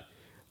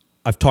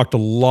 I've talked a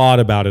lot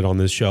about it on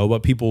this show,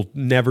 but people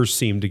never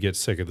seem to get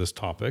sick of this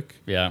topic.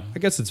 Yeah. I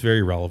guess it's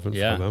very relevant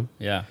for them.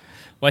 Yeah.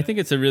 Well, I think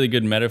it's a really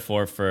good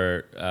metaphor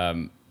for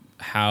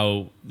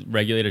how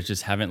regulators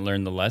just haven't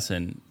learned the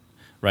lesson,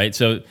 right?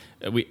 So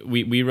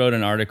we wrote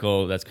an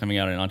article that's coming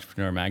out in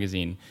Entrepreneur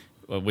Magazine,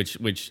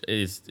 which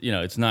is,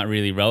 it's not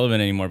really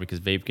relevant anymore because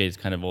VapeGate is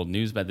kind of old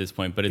news at this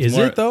point. But it's Is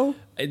it though?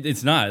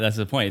 It's not. That's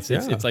the point.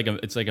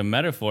 It's like a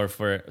metaphor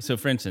for. So,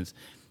 for instance,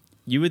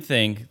 you would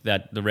think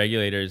that the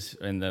regulators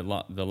and the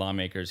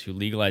lawmakers who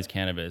legalized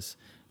cannabis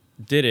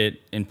did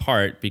it in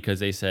part because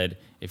they said,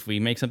 if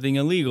we make something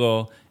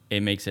illegal,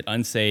 it makes it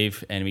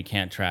unsafe and we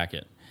can't track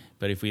it.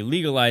 But if we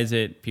legalize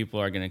it, people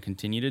are going to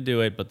continue to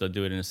do it, but they'll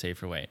do it in a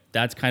safer way.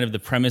 That's kind of the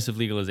premise of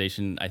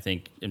legalization, I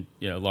think, in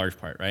large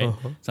part, right?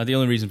 Uh-huh. It's not the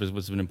only reason, but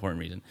it's an important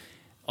reason.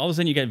 All of a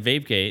sudden, you get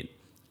VapeGate,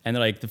 and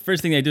they're like, the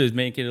first thing they do is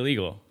make it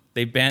illegal.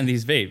 They ban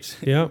these vapes.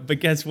 Yeah. But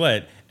guess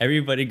what?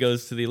 Everybody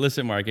goes to the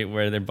illicit market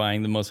where they're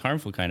buying the most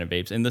harmful kind of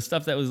vapes, and the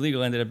stuff that was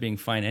legal ended up being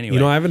fine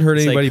anyway. I haven't heard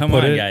anybody come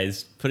put on, it.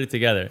 Guys, put it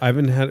together. I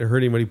haven't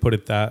heard anybody put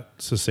it that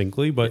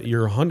succinctly, but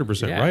you're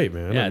 100% right,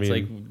 man. Yeah, it's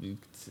like,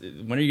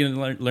 when are you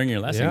going to learn your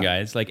lesson,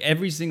 guys? Like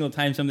every single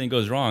time something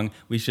goes wrong,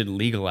 we should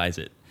legalize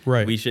it.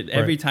 Right. We should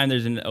every time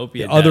there's an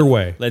opiate the other death,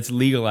 way. Let's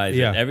legalize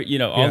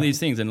it. All these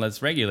things, and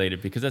let's regulate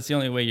it because that's the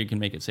only way you can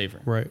make it safer.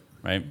 Right.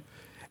 Right.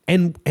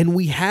 And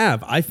we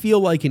have. I feel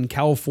like in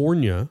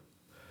California,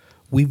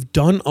 we've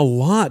done a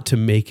lot to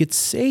make it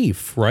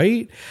safe,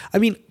 right? I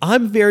mean,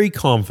 I'm very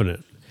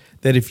confident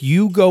that if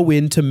you go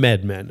into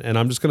MedMen, and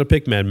I'm just going to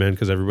pick MedMen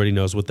because everybody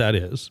knows what that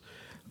is.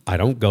 I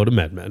don't go to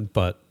MedMen,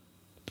 but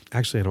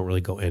actually I don't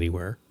really go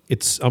anywhere.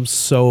 I'm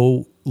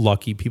so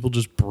lucky. People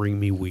just bring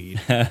me weed.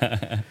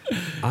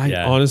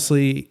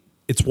 Honestly,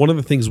 it's one of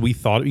the things you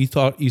thought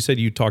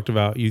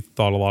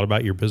a lot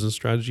about your business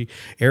strategy.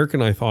 Eric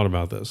and I thought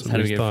about this. How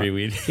do we get free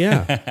weed?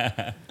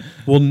 Yeah.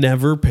 We'll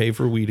never pay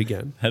for weed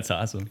again. That's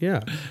awesome. Yeah.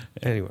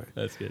 Anyway.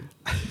 That's good.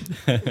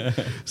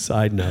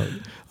 Side note.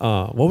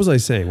 What was I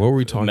saying? What were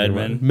we talking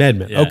about?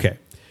 MedMen. Yeah. Okay.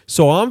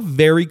 So I'm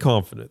very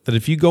confident that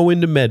if you go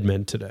into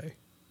MedMen today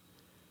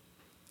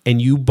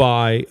and you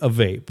buy a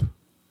vape,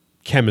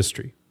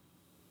 Chemistry,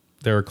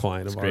 they're a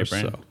client of ours.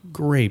 Brand. So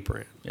great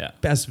brand. Yeah.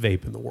 Best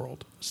vape in the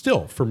world.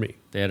 Still, for me.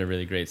 They had a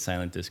really great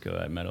silent disco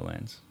at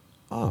Meadowlands.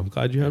 Oh, I'm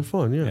glad you had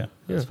fun. Yeah.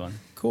 It was fun.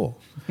 Cool.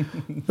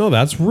 No,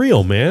 that's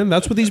real, man.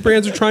 That's what these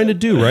brands are trying to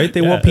do, right?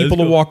 They want people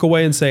to walk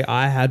away and say,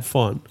 I had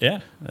fun.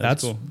 Yeah.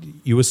 That's cool.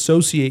 You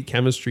associate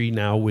Chemistry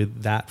now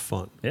with that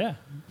fun. Yeah.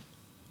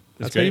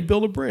 That's how you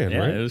build a brand,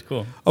 right? Yeah, it was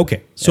cool.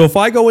 Okay, so if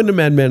I go into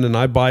MedMen and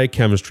I buy a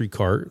Chemistry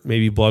cart,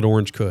 maybe Blood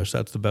Orange Kush,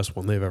 that's the best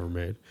one they've ever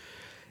made.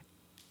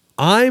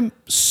 I'm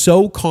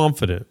so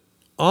confident.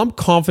 I'm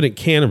confident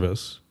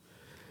cannabis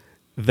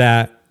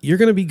that you're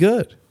going to be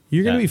good.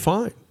 You're going to be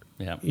fine.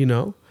 Yeah.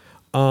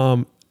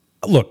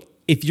 Look,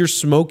 if you're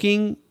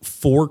smoking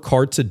 4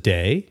 carts a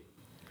day,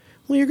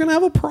 well, you're going to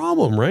have a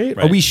problem, right?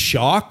 Are we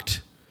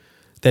shocked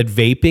that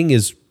vaping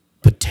is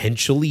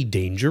potentially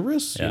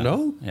dangerous?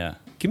 Yeah. Yeah.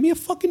 Give me a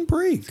fucking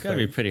break. It's got to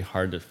be pretty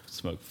hard to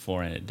smoke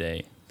 4 in a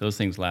day. Those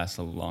things last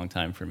a long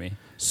time for me.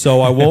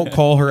 So I won't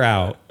call her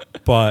out,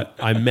 but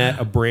I met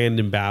a brand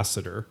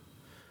ambassador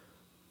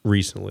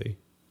recently,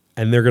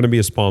 and they're going to be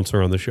a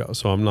sponsor on the show,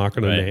 so I'm not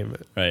going to name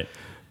it. Right.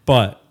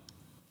 But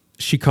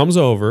she comes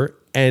over,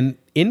 and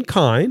in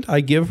kind, I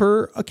give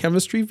her a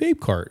Chemistry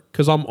vape cart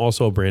because I'm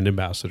also a brand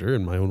ambassador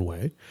in my own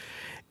way.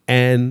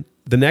 And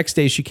the next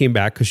day she came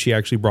back because she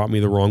actually brought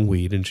me the wrong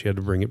weed, and she had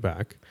to bring it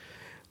back.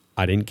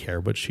 I didn't care,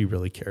 but she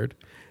really cared.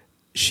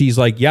 She's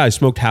like, yeah, I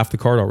smoked half the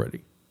cart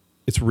already.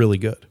 It's really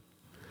good.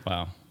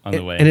 Wow. On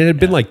the way. And it had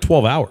been like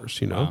 12 hours,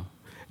 Wow. Yeah.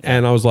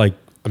 And I was like,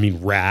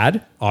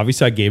 rad.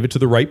 Obviously, I gave it to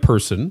the right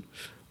person,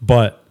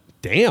 but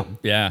damn.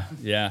 Yeah.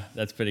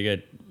 That's pretty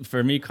good.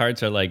 For me,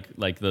 carts are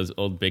like those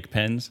old Bic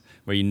pens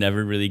where you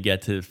never really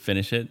get to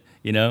finish it,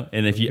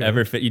 And if you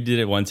ever you did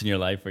it once in your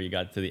life where you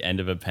got to the end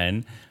of a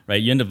pen,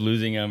 right? You end up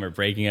losing them or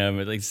breaking them.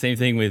 It's like same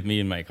thing with me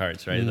and my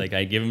carts, right? Like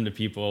I give them to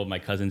people, my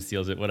cousin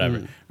steals it,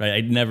 whatever, right?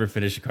 I never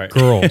finish a cart.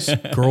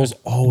 Girls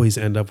always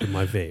end up with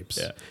my vapes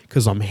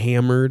because I'm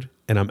hammered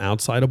and I'm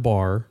outside a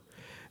bar,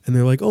 and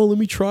they're like, "Oh, let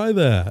me try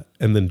that,"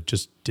 and then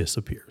just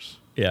disappears.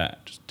 Yeah,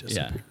 just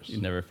disappears. Yeah.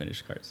 You never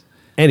finish carts.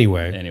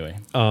 Anyway.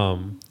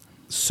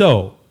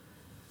 So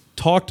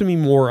talk to me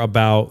more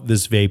about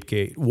this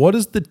VapeGate. What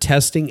does the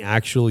testing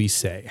actually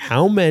say?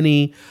 How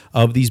many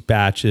of these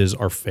batches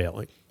are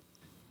failing?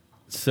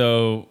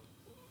 So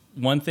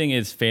one thing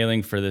is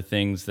failing for the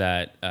things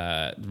that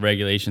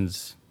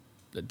regulations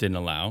didn't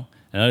allow.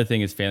 Another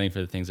thing is failing for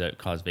the things that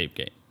cause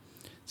VapeGate.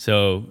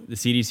 So the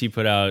CDC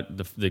put out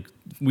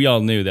we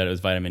all knew that it was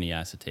vitamin E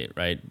acetate,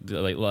 right?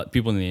 Like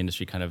people in the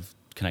industry kind of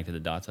connected the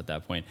dots at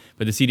that point.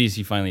 But the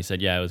CDC finally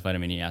said, yeah, it was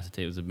vitamin E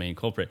acetate was the main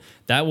culprit.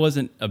 That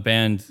wasn't a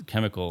banned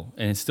chemical,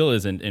 and it still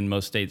isn't in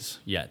most states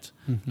yet.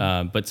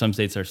 But some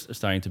states are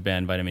starting to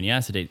ban vitamin E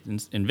acetate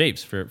in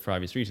vapes for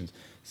obvious reasons.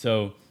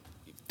 So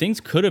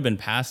things could have been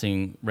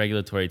passing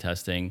regulatory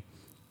testing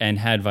and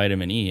had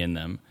vitamin E in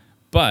them.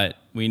 But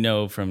we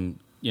know from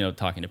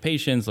talking to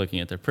patients, looking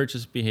at their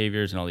purchase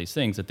behaviors and all these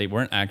things, that they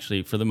weren't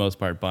actually, for the most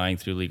part, buying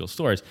through legal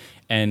stores.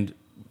 And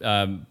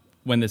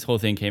when this whole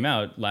thing came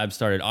out, labs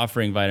started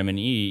offering vitamin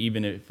E,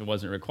 even if it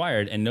wasn't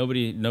required, and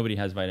nobody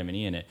has vitamin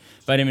E in it.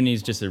 Vitamin E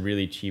is just a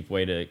really cheap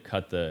way to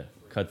cut the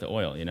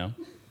oil,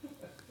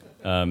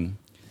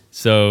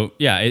 So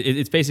yeah,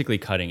 it's basically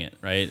cutting it,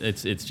 right?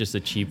 It's just a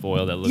cheap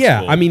oil that looks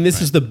cool, I mean, this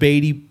right? is the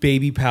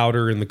baby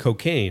powder and the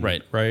cocaine,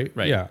 right?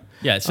 Yeah.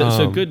 Yeah,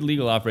 so good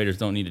legal operators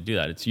don't need to do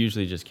that. It's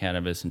usually just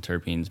cannabis and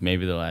terpenes.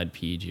 Maybe they'll add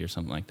PEG or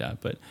something like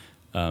that, but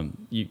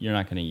you're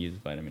not going to use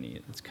vitamin E.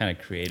 It's kind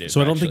of creative. So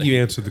I don't think you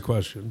answered the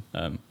question.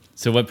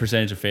 So what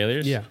percentage of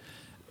failures? Yeah.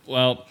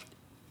 Well,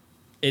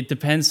 it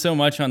depends so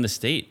much on the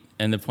state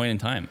and the point in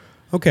time.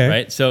 Okay.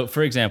 Right? So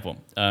for example,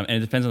 and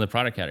it depends on the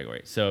product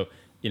category. So,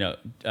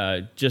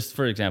 just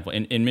for example,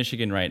 in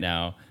Michigan right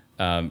now,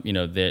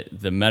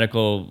 the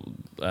medical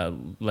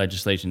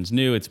legislation's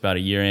new. It's about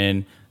a year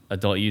in.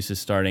 Adult use is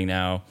starting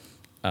now.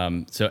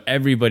 So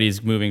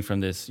everybody's moving from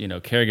this,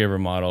 caregiver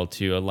model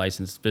to a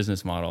licensed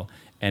business model,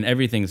 and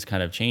everything's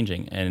kind of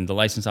changing. And the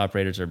licensed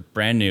operators are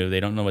brand new. They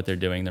don't know what they're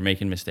doing. They're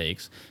making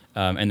mistakes.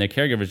 And the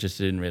caregivers just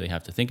didn't really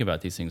have to think about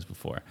these things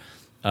before.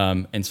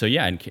 And so,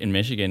 yeah, in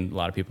Michigan, a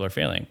lot of people are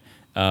failing.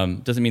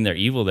 Doesn't mean they're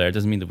evil there. It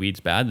doesn't mean the weed's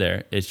bad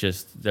there. It's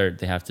just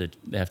they have to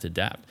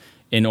adapt.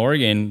 In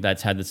Oregon,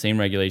 that's had the same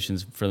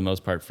regulations for the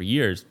most part for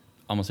years.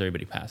 Almost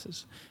everybody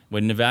passes.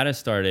 When Nevada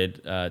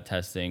started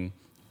testing,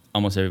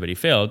 almost everybody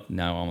failed.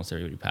 Now almost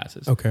everybody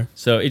passes. Okay.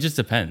 So it just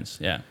depends.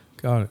 Yeah.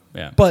 Got it.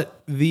 Yeah.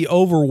 But the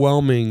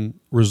overwhelming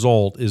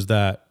result is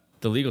that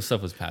The legal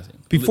stuff was passing.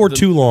 before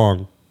too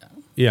long,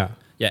 yeah.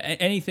 Yeah,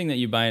 anything that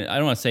you buy, I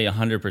don't want to say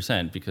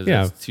 100% because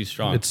Yeah, that's too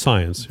strong. it's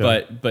science.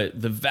 Yeah. But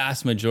the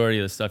vast majority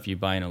of the stuff you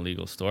buy in a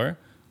legal store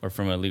or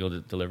from a legal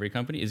delivery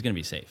company is going to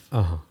be safe.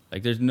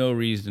 Like there's no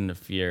reason to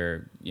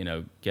fear,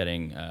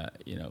 getting,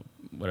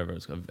 whatever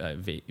it's called,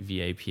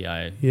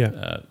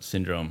 VAPI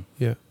syndrome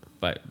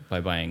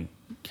by buying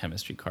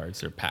chemistry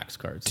cards or PAX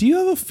cards. Do you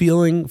have a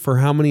feeling for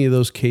how many of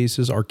those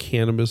cases are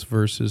cannabis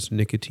versus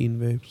nicotine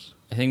vapes?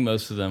 I think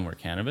most of them were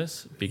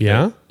cannabis.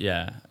 Because,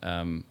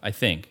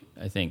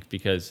 I think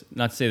because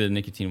not to say that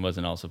nicotine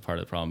wasn't also part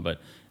of the problem, but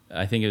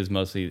I think it was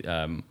mostly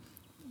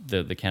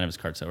the cannabis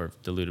carts that were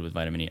diluted with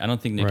vitamin E. I don't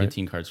think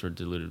nicotine carts were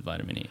diluted with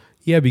vitamin E.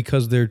 Yeah,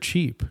 because they're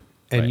cheap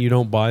and Right. you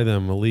don't buy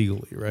them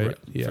illegally, right?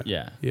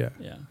 Yeah.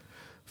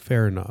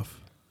 Fair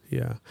enough.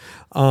 Yeah.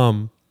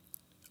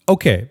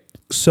 Okay,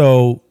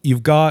 so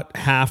you've got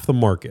half the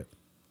market.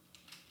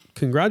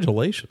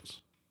 Congratulations.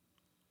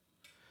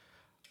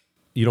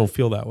 You don't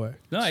feel that way?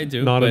 No, I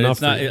do. Not but enough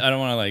It's not. for you. I don't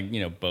want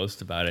to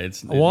boast about it.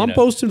 It's Well, I'm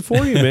boasting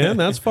for you, man.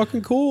 That's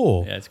fucking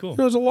cool. Yeah, it's cool.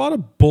 There's a lot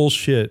of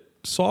bullshit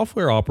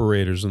software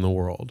operators in the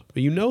world,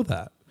 but you know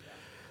that.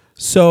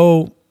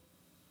 So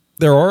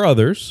there are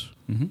others.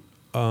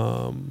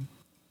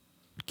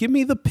 Give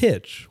me the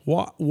pitch.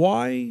 Why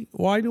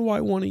do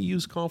I want to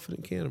use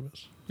Confident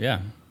Cannabis?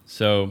 Yeah.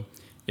 So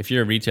if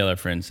you're a retailer,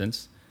 for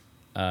instance,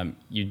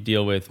 you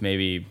deal with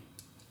maybe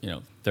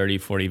 30,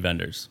 40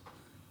 vendors.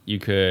 You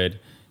could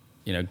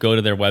go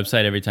to their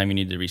website every time you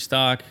need to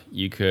restock.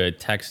 You could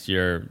text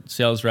your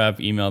sales rep,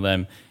 email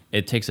them.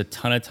 It takes a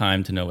ton of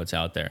time to know what's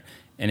out there.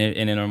 And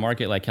in a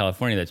market like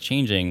California that's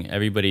changing,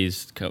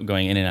 everybody's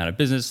going in and out of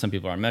business. Some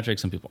people are on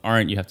metrics, some people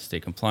aren't. You have to stay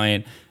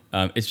compliant.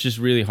 It's just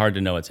really hard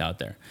to know what's out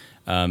there.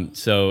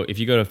 So if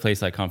you go to a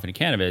place like Confident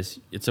Cannabis,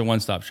 it's a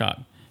one-stop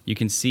shop. You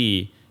can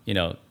see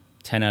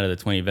 10 out of the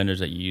 20 vendors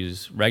that you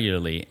use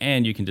regularly,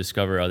 and you can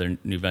discover other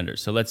new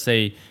vendors. So let's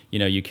say,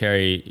 you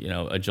carry,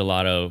 a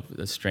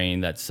gelato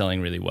strain that's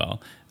selling really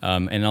well,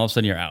 and all of a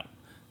sudden you're out.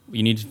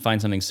 You need to find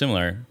something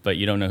similar, but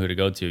you don't know who to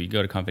go to. You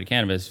go to Confident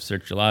Cannabis,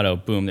 search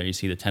gelato, boom, there you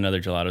see the 10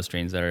 other gelato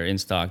strains that are in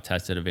stock,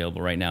 tested,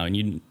 available right now, and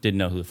you didn't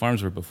know who the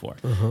farms were before.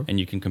 And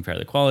you can compare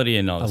the quality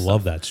and all this I stuff.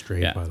 love that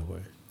strain, Yeah. by the way.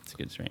 It's a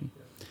good strain.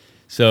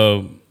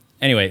 So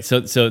anyway,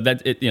 so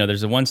that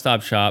there's a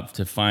one-stop shop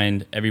to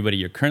find everybody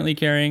you're currently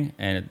carrying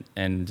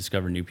and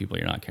discover new people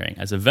you're not carrying.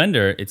 As a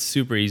vendor, it's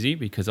super easy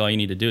because all you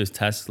need to do is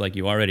test like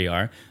you already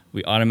are.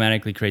 We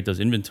automatically create those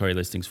inventory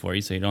listings for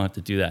you, so you don't have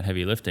to do that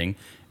heavy lifting.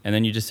 And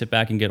then you just sit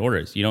back and get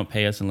orders. You don't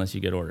pay us unless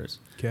you get orders.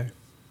 Okay.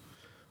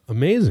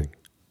 Amazing.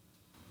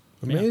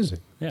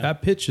 Yeah.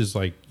 That pitch is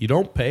like, you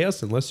don't pay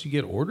us unless you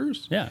get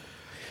orders? Yeah.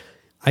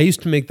 I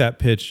used to make that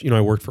pitch. I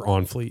worked for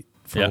OnFleet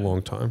for Yeah. a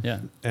long time. Yeah.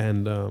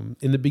 And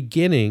in the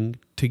beginning,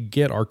 to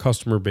get our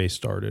customer base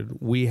started,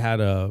 we had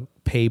a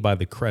pay by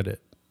the credit.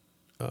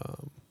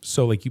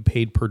 So like you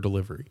paid per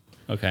delivery.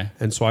 Okay.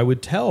 And so I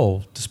would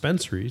tell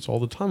dispensaries all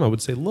the time, I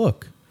would say,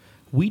 look,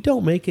 we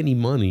don't make any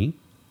money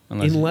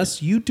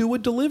unless you do a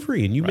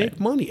delivery and you Right. make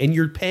money and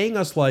you're paying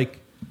us like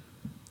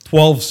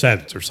 12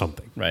 cents or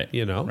something. Right.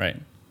 You know? Right.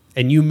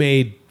 And you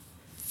made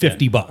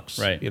 $50,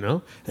 Right. you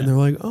know? And they're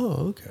like,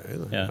 oh, okay.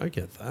 Yeah. I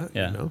get that.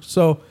 Yeah. You know?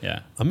 So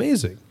Yeah.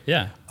 amazing.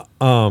 Yeah.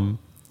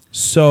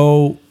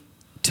 So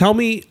tell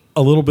me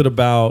a little bit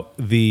about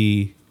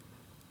the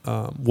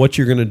what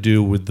you're going to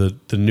do with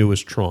the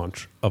newest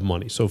tranche of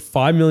money. So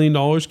 $5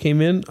 million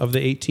came in of the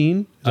 18.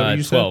 Is that what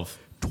you 12. said?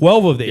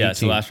 12 of the 18. Yeah.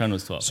 So last round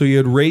was 12. So you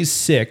had raised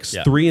 6,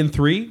 Yeah. 3 and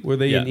 3. Were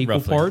they in Yeah, equal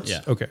roughly, parts?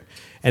 yeah. Okay.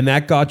 And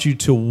that got you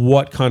to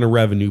what kind of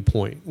revenue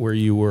point where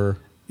you were?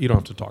 You don't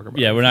have to talk about.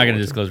 Yeah, it we're if not you going to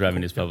want disclose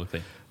revenues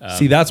publicly.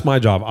 See, that's my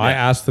job. I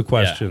yeah. ask the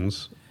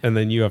questions, and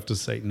then you have to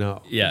say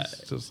no. Yeah.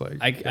 It's just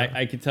like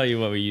I could tell you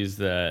what we used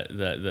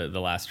the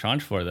last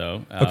tranche for,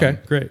 though. Okay,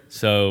 great.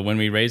 So when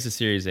we raised the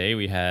Series A,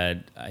 we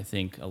had, I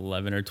think,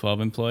 11 or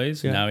 12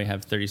 employees. Yeah. Now we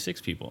have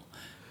 36 people,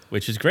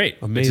 which is great.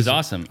 Which Amazing. is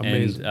awesome.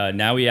 Amazing. And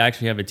now we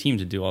actually have a team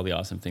to do all the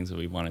awesome things that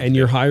we wanted to And do.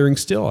 you're hiring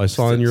still. I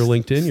saw on your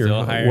LinkedIn. You're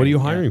Still what are you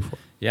hiring, hiring for?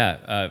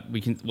 Yeah,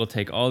 we'll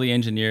take all the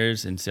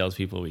engineers and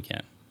salespeople we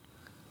can.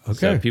 Okay.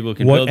 So people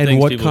can what, build and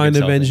things, what people kind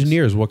can of sell things.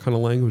 engineers? What kind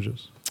of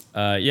languages?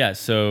 Yeah,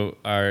 so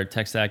our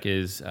tech stack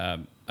is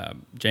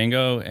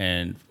Django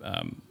and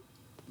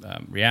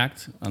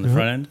React on the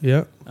front end.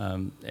 Yeah.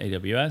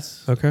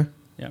 AWS. Okay.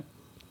 Yeah,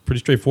 Pretty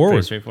straightforward.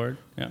 pretty straightforward.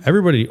 Yeah,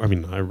 Everybody, I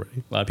mean, not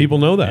everybody. A lot of People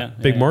know that.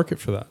 yeah, Big yeah. market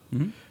for that.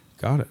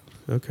 Got it.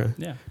 Okay.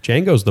 Yeah.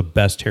 Django's the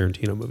best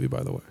Tarantino movie,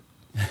 by the way.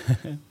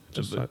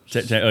 Just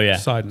Oh yeah.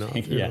 side note.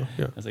 you yeah. know,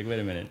 yeah. I was like, wait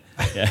a minute.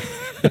 Yeah.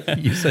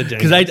 You said Django.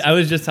 Because I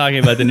was just talking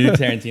about the new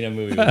Tarantino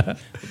movie.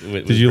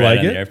 With Did you Brad like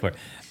on it? The airport.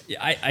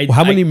 Yeah, Well,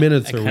 how many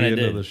minutes I are we kinda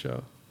into did. the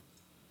show?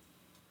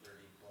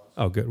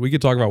 Oh, good. We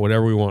could talk about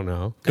whatever we want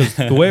now. Because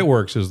the way it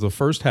works is the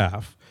first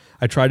half,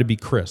 I try to be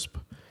crisp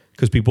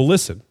because people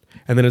listen.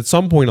 And then at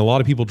some point, a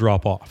lot of people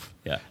drop off.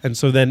 Yeah. And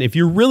so then if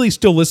you're really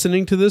still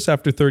listening to this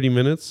after 30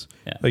 minutes,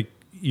 Yeah. like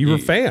you're a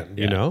fan,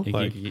 you Yeah, know? you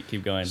Like,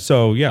 keep going.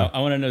 so, yeah.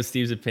 I want to know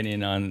Steve's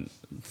opinion on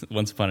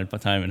Once Upon a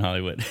Time in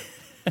Hollywood.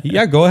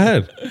 Yeah, go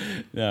ahead.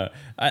 No,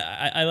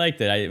 I liked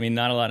it. I mean,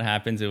 not a lot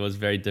happens. It was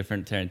very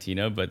different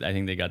Tarantino, but I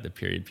think they got the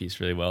period piece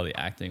really well. The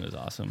acting was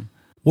awesome.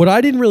 What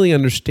I didn't really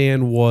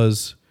understand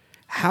was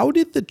how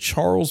did the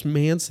Charles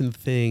Manson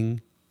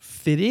thing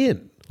fit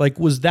in? Like,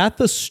 was that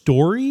the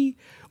story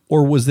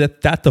or was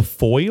that the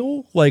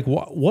foil? Like,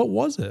 what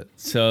was it?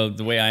 So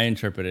the way I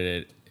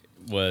interpreted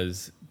it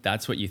was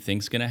that's what you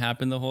think's going to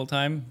happen the whole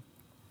time.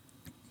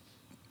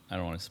 I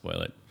don't want to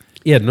spoil it.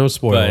 Yeah, no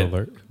spoiler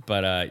alert.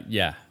 But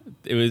yeah,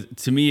 it was,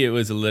 to me, it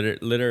was a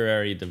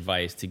literary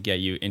device to get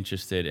you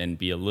interested and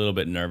be a little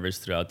bit nervous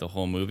throughout the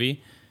whole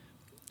movie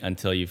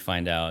until you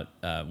find out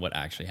what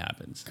actually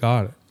happens.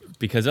 Got it.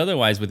 Because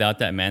otherwise, without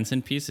that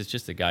Manson piece, it's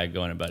just a guy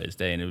going about his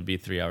day, and it would be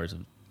 3 hours of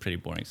pretty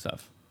boring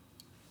stuff.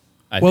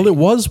 Well, it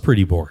was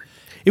pretty boring.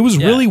 It was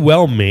Yeah. really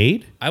well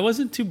made, I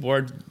wasn't too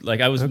bored.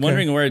 Like, I was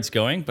wondering where it's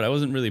going, but I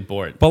wasn't really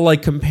bored. but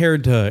like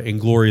compared to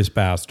Inglorious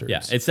Bastards. Yeah,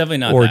 it's definitely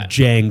not or that.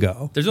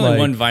 Django. There's only Like,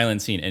 one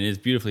violent scene, and it's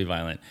beautifully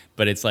violent,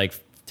 but it's like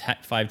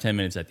 5-10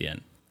 minutes at the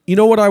end. You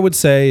know what I would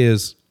say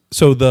is,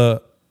 so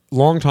the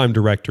longtime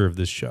director of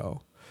this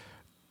show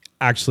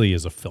actually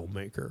is a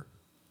filmmaker.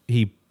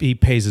 He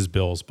pays his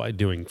bills by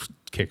doing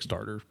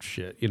Kickstarter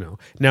shit, you know.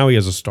 Now he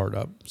has a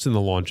startup. It's in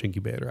the launch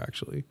incubator,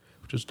 actually,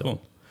 which is dope.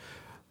 Cool.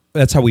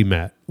 That's how we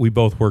met. We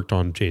both worked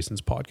on Jason's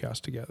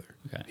podcast together.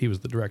 Okay. He was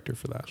the director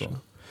for that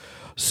show.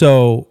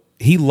 So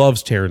he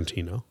loves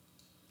Tarantino,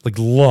 like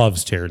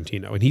loves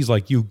Tarantino. And he's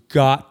like, you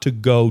got to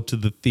go to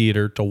the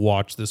theater to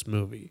watch this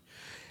movie.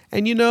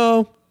 And you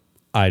know,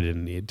 I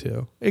didn't need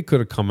to. It could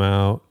have come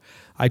out.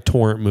 I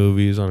torrent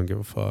movies. I don't give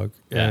a fuck.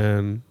 Yeah.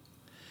 And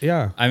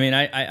yeah. I mean,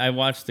 I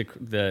watched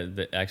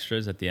the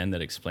extras at the end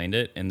that explained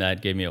it, and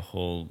that gave me a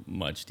whole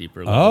much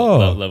deeper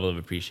level of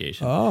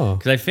appreciation. Oh.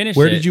 Because I finished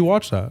Where it. did you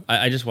watch that?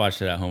 I just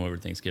watched it at home over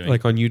Thanksgiving.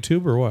 Like on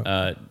YouTube or what?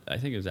 I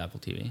think it was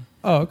Apple TV.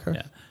 Oh,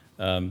 okay.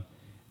 Yeah.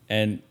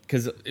 And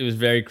because it was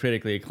very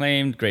critically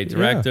acclaimed, great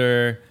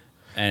director,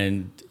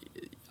 and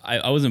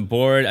I wasn't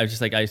bored. I was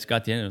just like, I just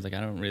got to the end and I was like,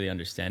 I don't really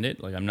understand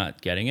it. Like, I'm not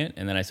getting it.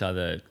 And then I saw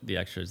the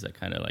extras that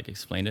kind of like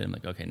explained it. I'm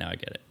like, okay, now I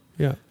get it.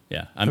 Yeah.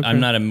 Yeah. Okay. I'm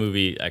not a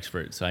movie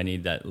expert, so I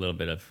need that little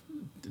bit of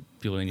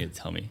people need to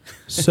tell me.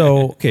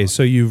 So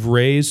you've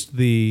raised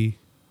the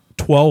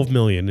 12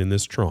 million in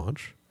this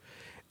tranche,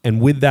 and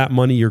with that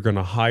money, you're going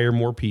to hire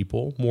more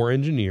people, more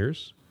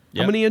engineers.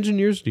 How Yep. many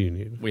engineers do you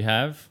need? We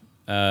have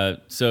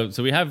so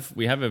we have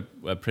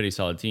a pretty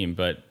solid team,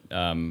 but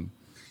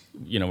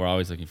you know, we're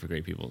always looking for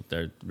great people.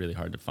 They're really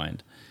hard to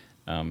find.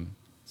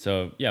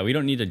 So yeah, we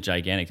don't need a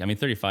gigantic. I mean,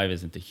 35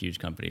 isn't a huge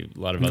company. A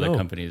lot of other No.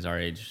 companies our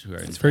age who are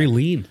It's very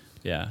lean.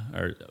 yeah.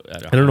 Or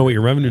I don't know what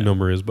your revenue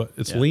number is, but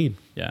it's lean.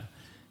 Yeah,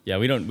 yeah.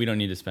 We don't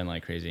need to spend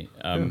like crazy.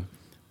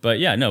 But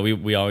yeah, no,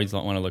 we always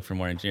want to look for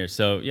more engineers.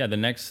 So yeah, the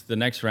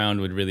next round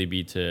would really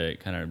be to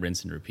kind of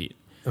rinse and repeat.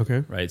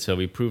 Okay. Right. So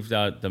we proved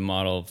out the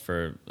model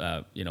for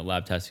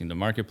lab testing the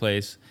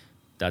marketplace.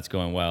 That's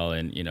going well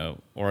in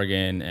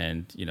Oregon,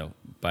 and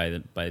by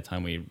the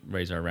time we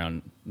raise our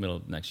round middle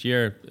of next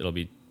year, it'll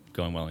be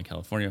going well in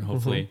California,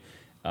 hopefully.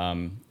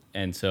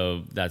 And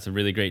so that's a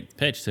really great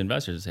pitch to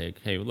investors to say,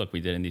 hey, look,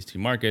 we did in these 2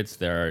 markets.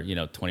 There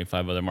are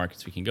 25 other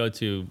markets we can go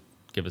to.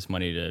 Give us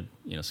money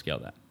to scale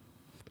that.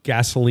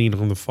 Gasoline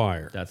on the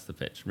fire. That's the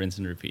pitch. Rinse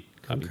and repeat.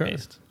 Copy Okay.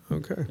 paste.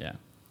 Okay. Yeah.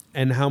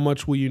 And how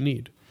much will you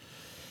need?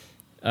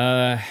 You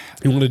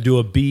want to do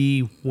a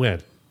B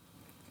when?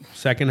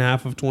 Second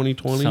half of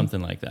 2020?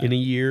 Something like that. In a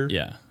year?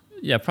 Yeah.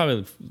 Yeah,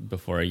 probably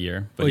before a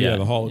year. But Oh, yeah,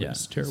 the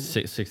holidays. Terrible.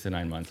 6 to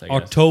 9 months, I guess.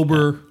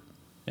 October,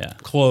 Yeah.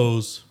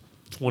 close,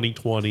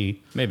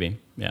 2020. Maybe.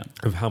 Yeah.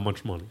 Of how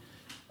much money?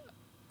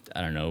 I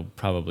don't know.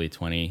 Probably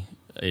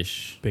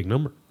 20-ish. Big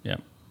number. Yeah.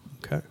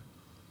 Okay.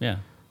 Yeah.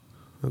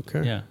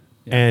 Okay. Yeah.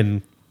 Yeah.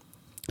 And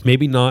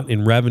maybe not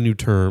in revenue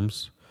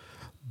terms,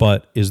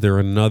 but is there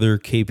another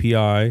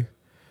KPI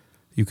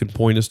you can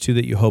point us to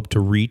that you hope to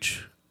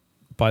reach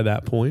by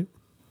that point?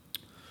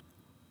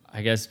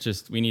 I guess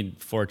just we need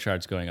 4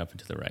 charts going up and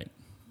to the right.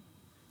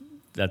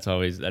 That's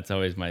always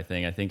my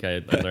thing. I think I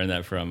learned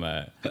that from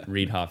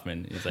Reid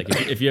Hoffman. He's like,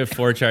 if you have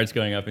 4 charts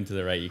going up and to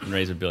the right, you can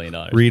raise $1 billion.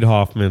 Reid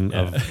Hoffman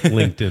of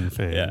LinkedIn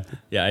fame. Yeah,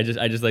 yeah. I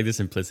just like the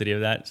simplicity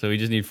of that. So we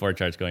just need 4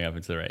 charts going up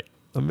and to the right.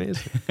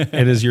 Amazing.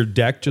 And is your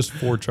deck just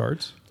 4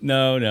 charts?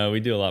 No, we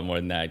do a lot more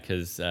than that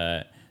because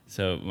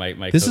so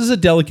my This is a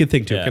delicate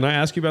thing too. Yeah. Can I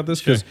ask you about this?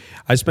 Sure. Because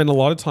I spend a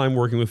lot of time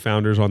working with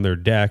founders on their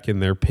deck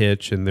and their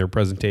pitch and their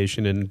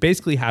presentation and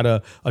basically how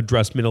to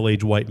address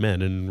middle-aged white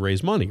men and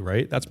raise money,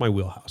 right? That's my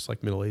wheelhouse,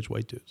 like middle-aged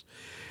white dudes.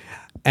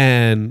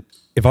 And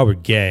if I were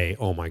gay,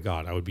 oh my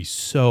God, I would be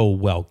so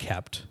well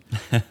kept.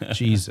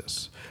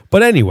 Jesus.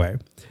 But anyway,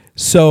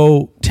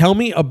 so tell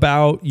me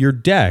about your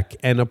deck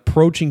and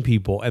approaching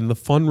people and the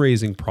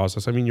fundraising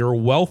process. I mean, you're a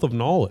wealth of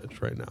knowledge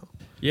right now.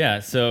 Yeah,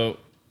 so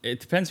it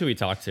depends who we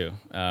talk to.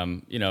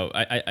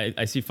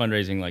 I see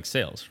fundraising like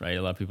sales, right?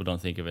 A lot of people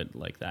don't think of it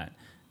like that.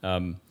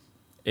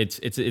 It's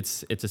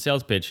a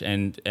sales pitch,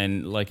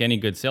 and like any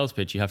good sales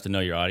pitch, you have to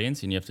know your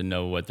audience and you have to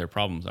know what their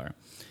problems are.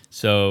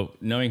 So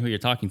knowing who you're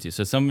talking to.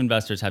 So some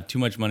investors have too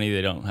much money;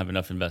 they don't have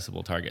enough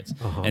investable targets,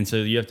 and so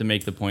you have to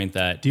make the point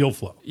that Deal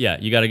flow. yeah,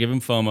 you got to give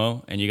them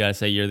FOMO, and you got to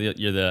say you're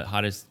the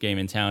hottest game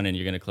in town, and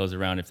you're going to close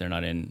around if they're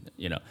not in.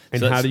 And So how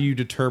that's- do you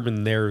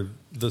determine they're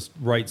the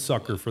right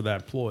sucker for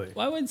that ploy?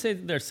 Well, I wouldn't say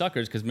that they're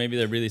suckers because maybe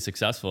they're really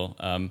successful.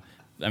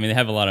 I mean, they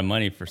have a lot of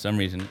money for some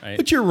reason, right?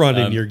 But you're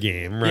running your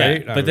game,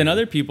 right? Yeah, but then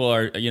other people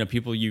are,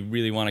 people you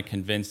really want to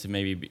convince to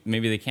maybe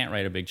they can't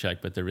write a big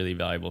check, but they're really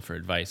valuable for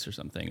advice or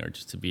something, or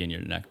just to be in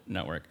your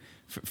network.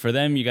 For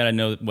them, you got to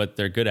know what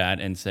they're good at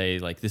and say,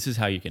 like, this is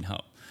how you can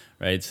help,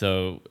 right?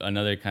 So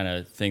another kind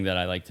of thing that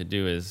I like to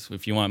do is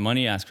if you want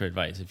money, ask for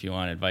advice. If you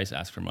want advice,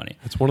 ask for money.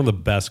 It's one of the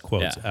best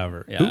quotes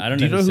ever. Yeah, I don't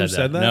do know you know who who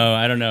said that? No,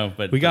 I don't know,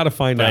 but We got to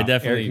find but out. I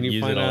definitely Eric, can you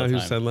use find it all out the who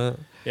time. said that?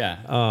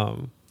 Yeah.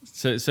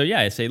 So yeah,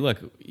 I say, look,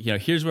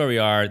 here's where we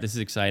are. This is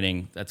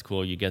exciting. That's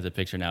cool. You get the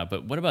picture now.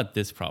 But what about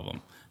this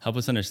problem? Help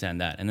us understand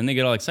that. And then they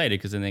get all excited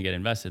because then they get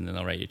invested and then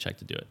they'll write you a check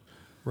to do it.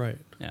 Right.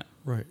 Yeah.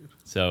 Right.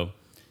 So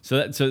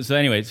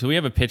anyway, so we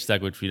have a pitch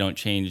deck which we don't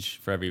change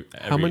for every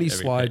How many every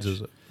slides pitch.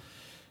 is it?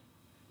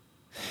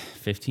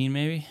 15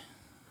 maybe.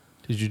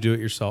 Did you do it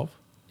yourself?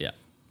 Yeah.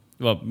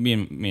 Well, me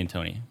and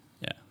Tony.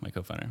 Yeah, my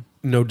co-founder.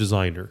 No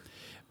designer.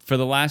 For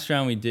the last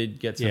round, we did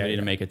get somebody Yeah.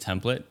 to make a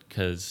template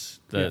because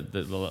the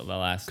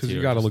last two. Because you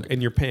are got to just look, like-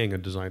 and you're paying a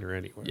designer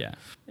anyway. yeah.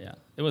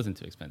 It wasn't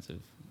too expensive.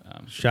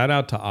 Shout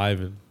out to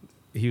Ivan.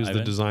 He was the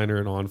Ivan? designer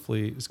at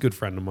OnFleet. He's a good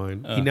friend of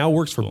mine. Oh, he now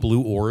works for cool.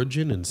 Blue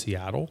Origin in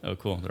Seattle. Oh,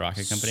 cool. The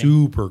rocket company.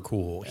 Super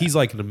cool. He's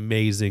like an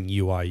amazing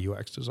UI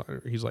UX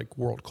designer. He's like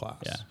world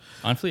class. Yeah.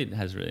 OnFleet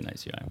has really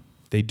nice UI.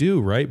 They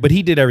do, right? But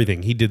he did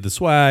everything. He did the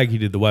swag. He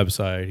did the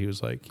website. He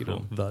was like,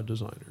 Cool. the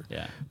designer.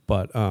 Yeah.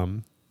 But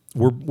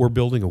we're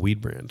building a weed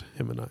brand,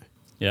 him and I.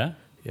 Yeah?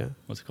 Yeah.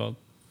 What's it called?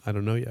 I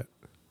don't know yet.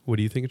 What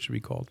do you think it should be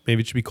called?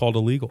 Maybe it should be called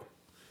Illegal.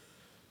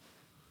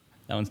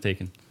 That one's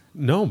taken.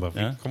 No, but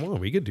Yeah? come on,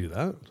 we could do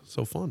that. It's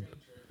so fun.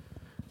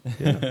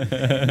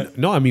 Yeah.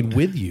 No, I mean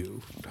with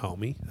you,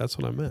 homie. That's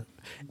what I meant.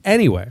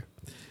 Anyway,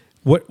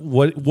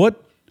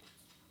 what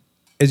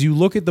as you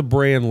look at the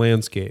brand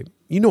landscape,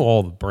 you know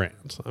all the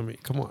brands. I mean,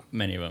 come on.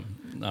 Many of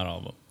them. Not all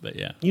of them, but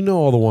yeah. You know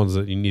all the ones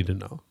that you need to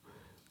know.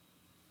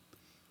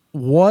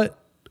 What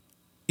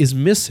is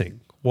missing?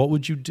 What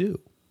would you do?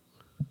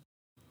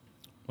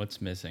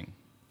 What's missing?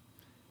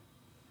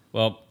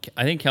 Well,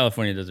 I think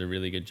California does a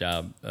really good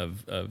job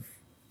of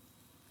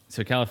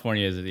so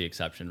California is the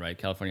exception, right?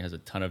 California has a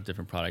ton of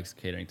different products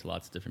catering to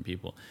lots of different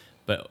people.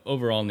 But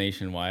overall,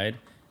 nationwide,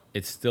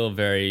 it's still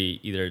very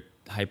either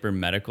hyper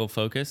medical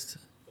focused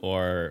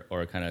or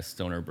kind of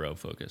stoner bro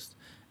focused.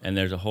 And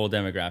there's a whole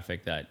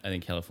demographic that I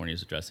think California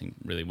is addressing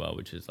really well,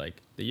 which is like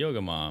the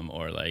yoga mom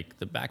or like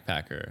the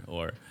backpacker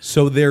or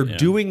So they're Yeah.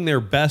 doing their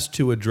best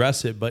to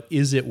address it, but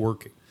is it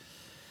working?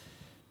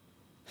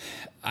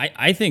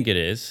 I think it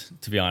is,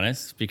 to be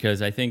honest,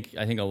 because I think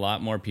a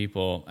lot more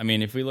people. I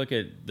mean, if we look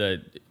at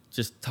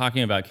just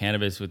talking about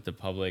cannabis with the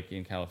public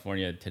in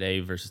California today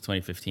versus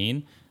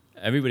 2015,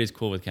 everybody's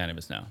cool with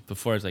cannabis now.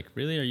 Before it's like,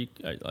 really,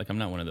 like, I'm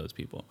not one of those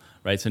people,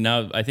 right? So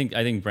now I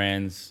think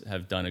brands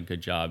have done a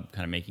good job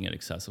kind of making it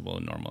accessible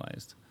and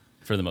normalized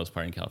for the most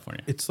part in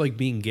California. It's like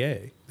being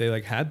gay. They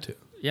like had to.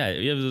 Yeah,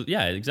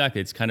 exactly.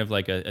 It's kind of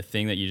like a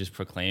thing that you just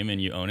proclaim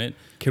and you own it.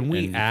 Can and we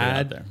you put it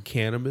out there. add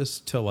cannabis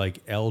to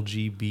like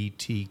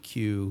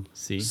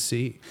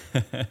LGBTQ+C?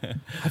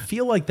 I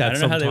feel like that I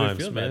don't know sometimes, how they would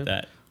feel man. about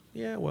that.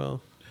 Yeah,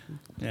 well,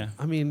 Yeah,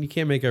 I mean, you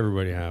can't make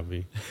everybody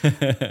happy.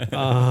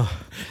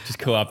 just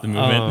co-opt the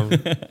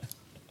movement.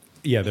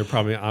 Yeah, they're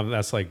probably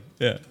that's like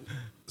yeah,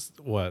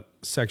 what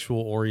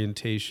sexual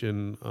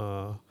orientation.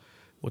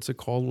 What's it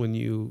called when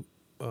you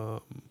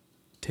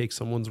take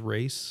someone's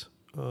race?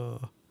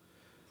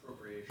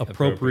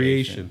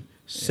 Appropriation.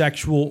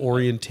 Sexual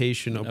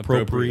orientation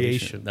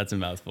appropriation. That's a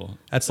mouthful.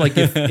 That's like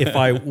if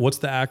I what's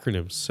the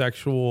acronym?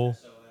 Sexual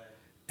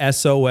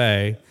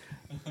SOA.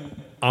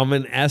 I'm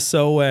an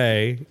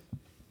SOA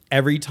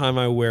every time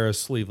I wear a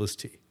sleeveless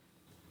tee.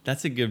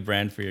 That's a good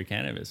brand for your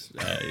cannabis.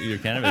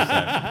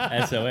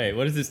 Time. SOA.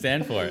 What does it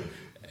stand for?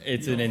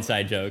 It's an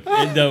inside joke.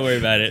 Don't worry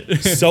about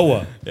it.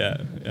 SOA. Yeah.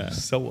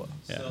 SOA.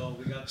 Yeah. So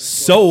we got the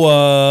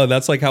SOA.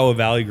 That's like how a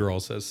Valley girl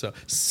says so.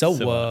 SOA.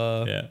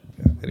 So, yeah.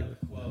 Anyway.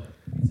 quote.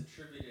 It's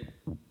attributed.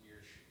 You're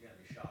gonna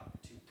be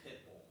shocked to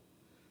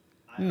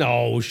Pitbull.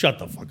 No, shut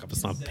the fuck up.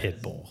 It's not Says-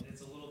 Pitbull.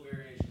 It's a little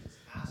variation. It's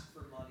ask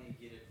for money,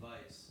 get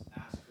advice.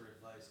 Ask for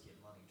advice, get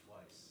money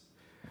twice.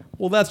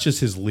 Well, that's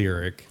just his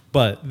lyric.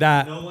 But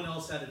that, No one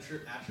else had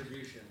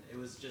attribution. It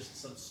was just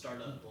some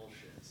startup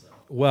bullshit. So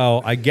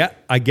well, I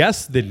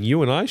guess then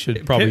you and I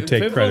should probably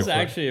take Pitbull's credit for it.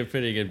 actually a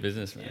pretty good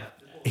businessman. yeah,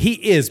 He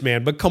is,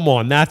 man. But come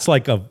on, that's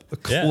like a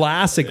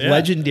classic, Yeah.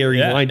 legendary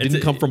Yeah. line. It's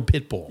Didn't a- come from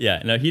Pitbull.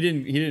 Yeah, no, he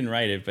didn't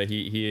write it, but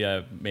he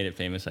made it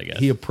famous, I guess.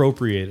 He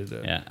appropriated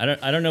it. Yeah,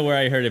 I don't know where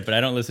I heard it, but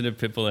I don't listen to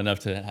Pitbull enough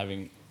to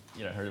having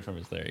heard it from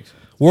his lyrics.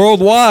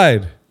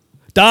 Worldwide.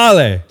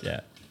 Dale. Yeah,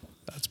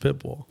 That's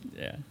Pitbull.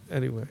 yeah.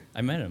 Anyway.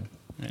 I met him.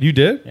 Yeah. You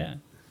did? Yeah,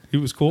 He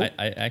was cool?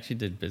 I actually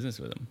did business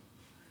with him.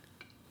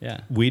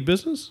 Yeah. Weed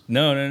business?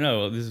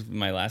 No. This is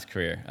my last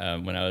career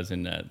when I was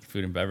in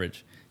food and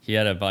beverage. He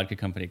had a vodka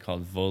company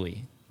called Voli.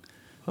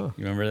 Huh.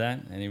 You remember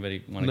that?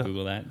 Anybody want to No.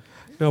 Google that?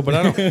 No, but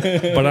I don't.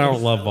 But I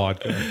don't love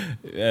vodka.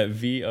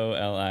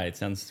 VOLI. It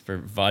stands for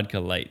vodka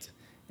light,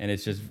 and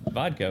it's just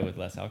vodka with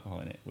less alcohol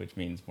in it, which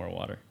means more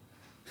water.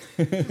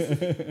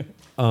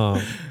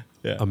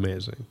 Yeah.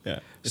 Amazing. Yeah.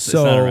 It's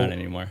So- not around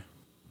anymore.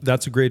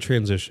 That's a great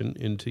transition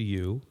into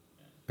you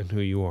and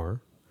who you are.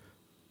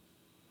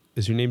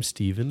 Is your name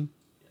Steven?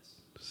 yes.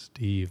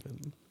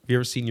 Steven. Have you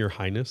ever seen Your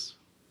Highness?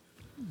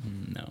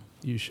 No.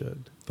 You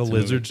should. The It's a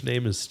lizard's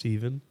name is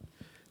Steven,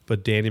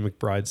 but Danny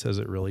McBride says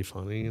it really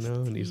funny,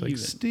 and he's like,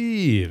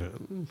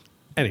 Steven.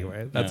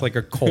 Anyway, that's Yeah. like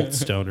a cult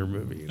stoner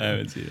movie. I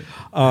haven't seen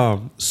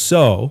it.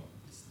 So,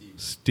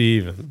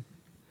 Steven,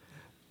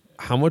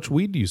 how much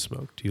weed do you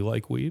smoke? Do you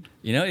like weed?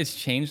 It's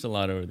changed a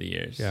lot over the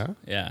years. Yeah?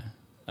 Yeah.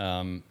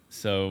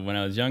 So when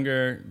I was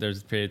younger, there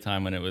was a period of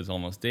time when it was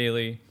almost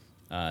daily.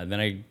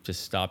 Then I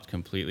just stopped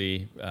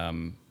completely,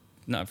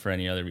 not for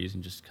any other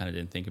reason, just kind of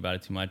didn't think about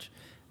it too much.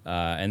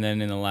 And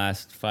then in the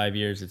last 5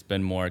 years, it's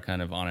been more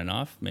kind of on and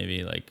off,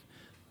 maybe like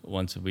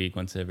once a week,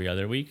 once every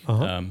other week.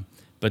 Uh-huh.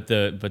 But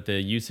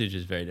the usage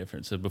is very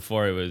different. So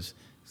before it was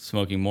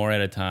smoking more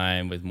at a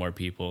time with more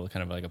people,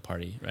 kind of like a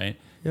party, right?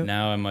 Yep.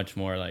 Now I'm much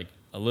more like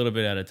a little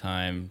bit at a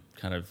time,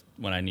 kind of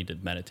when I need to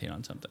meditate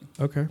on something.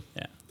 Okay.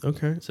 Yeah.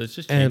 Okay. So it's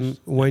just And changed.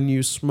 when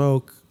you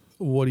smoke,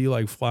 what do you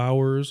like?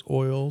 Flowers,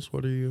 oils?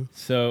 What are you?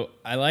 So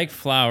I like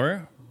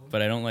flour,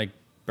 but I don't like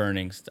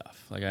burning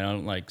stuff. Like I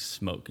don't like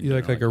smoke. in You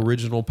like general.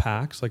 original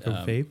packs, like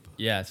a vape?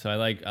 Yeah, so I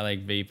like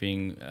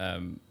vaping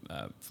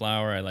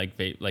flour. I like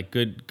vape, like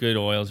good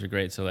oils are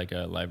great. So like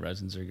live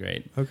resins are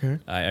great. Okay.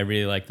 I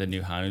really like the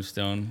new Hanu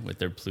Stone with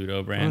their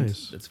Pluto brand.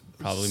 Nice. That's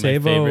probably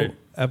Savo my favorite.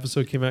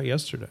 episode came out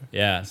yesterday.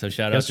 Yeah, so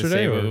shout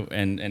Yesterday out to or Savo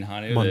and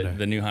Hanu. Monday?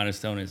 The new Hanu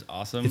Stone is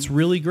awesome. It's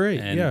really great.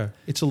 And- yeah.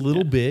 It's a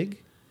little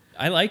big.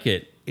 I like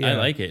it. I Yeah.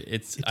 like it.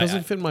 It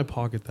doesn't fit in my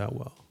pocket that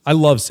well. I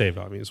love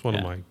Savo. I mean, it's one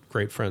of Yeah. my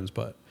great friends,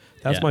 but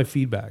that's Yeah. my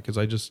feedback is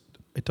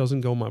it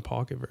doesn't go in my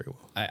pocket very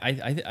well.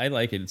 I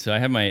like it. So I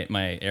have my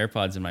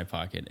AirPods in my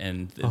pocket,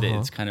 and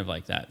it's kind of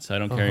like that. So I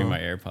don't carry my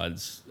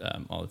AirPods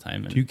all the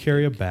time. Do you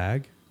carry a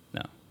bag?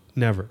 No,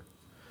 Never.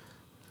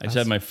 I just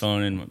have my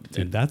phone and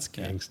Dude, that's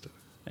yeah. gangsta.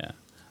 Yeah.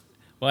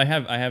 Well, I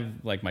have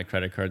like my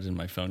credit cards in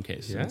my phone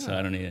case, Yeah. so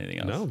I don't need anything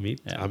else. No, me.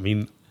 Yeah. I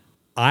mean,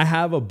 I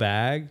have a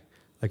bag,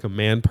 like a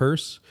man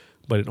purse,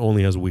 but it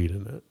only has weed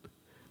in it.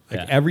 Like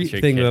Yeah,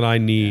 everything it's your that kit. I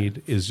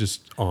need is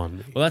just on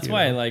me. Well, that's you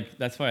why know?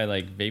 I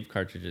like vape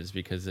cartridges,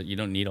 because you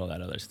don't need all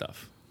that other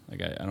stuff.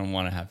 Like I don't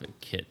want to have a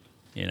kit.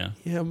 Yeah,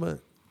 but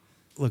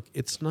look,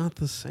 it's not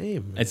the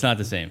same. man. It's not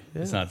the same.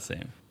 It's Yeah. not the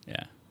same.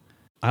 Yeah.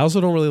 I also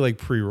don't really like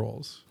pre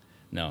rolls.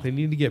 No. They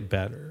need to get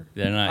better.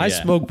 They're not. I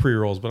yeah. smoke pre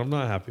rolls, but I'm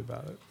not happy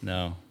about it.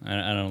 No,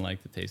 I don't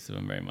like the taste of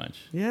them very much.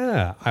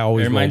 Yeah, I It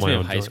always roll reminds my me own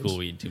of high joints. school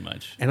weed too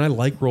much. And I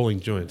like rolling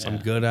joints. I'm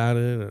Yeah. good at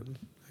it, and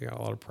I got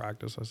a lot of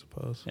practice, I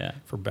suppose. Yeah.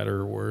 For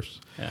better or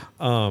worse.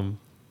 Yeah.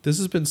 This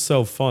has been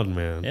so fun,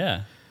 man.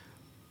 Yeah.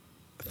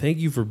 Thank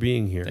you for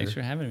being here. Thanks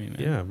for having me, man.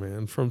 Yeah,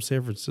 man. From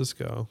San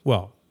Francisco.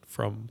 Well,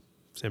 from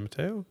San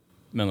Mateo?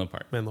 Menlo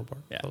Park. Menlo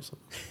Park. Yeah. Close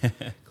enough.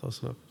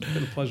 Close enough. It's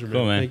been a pleasure, man.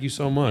 Cool, man. Thank you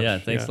so much. Yeah,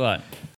 thanks a lot.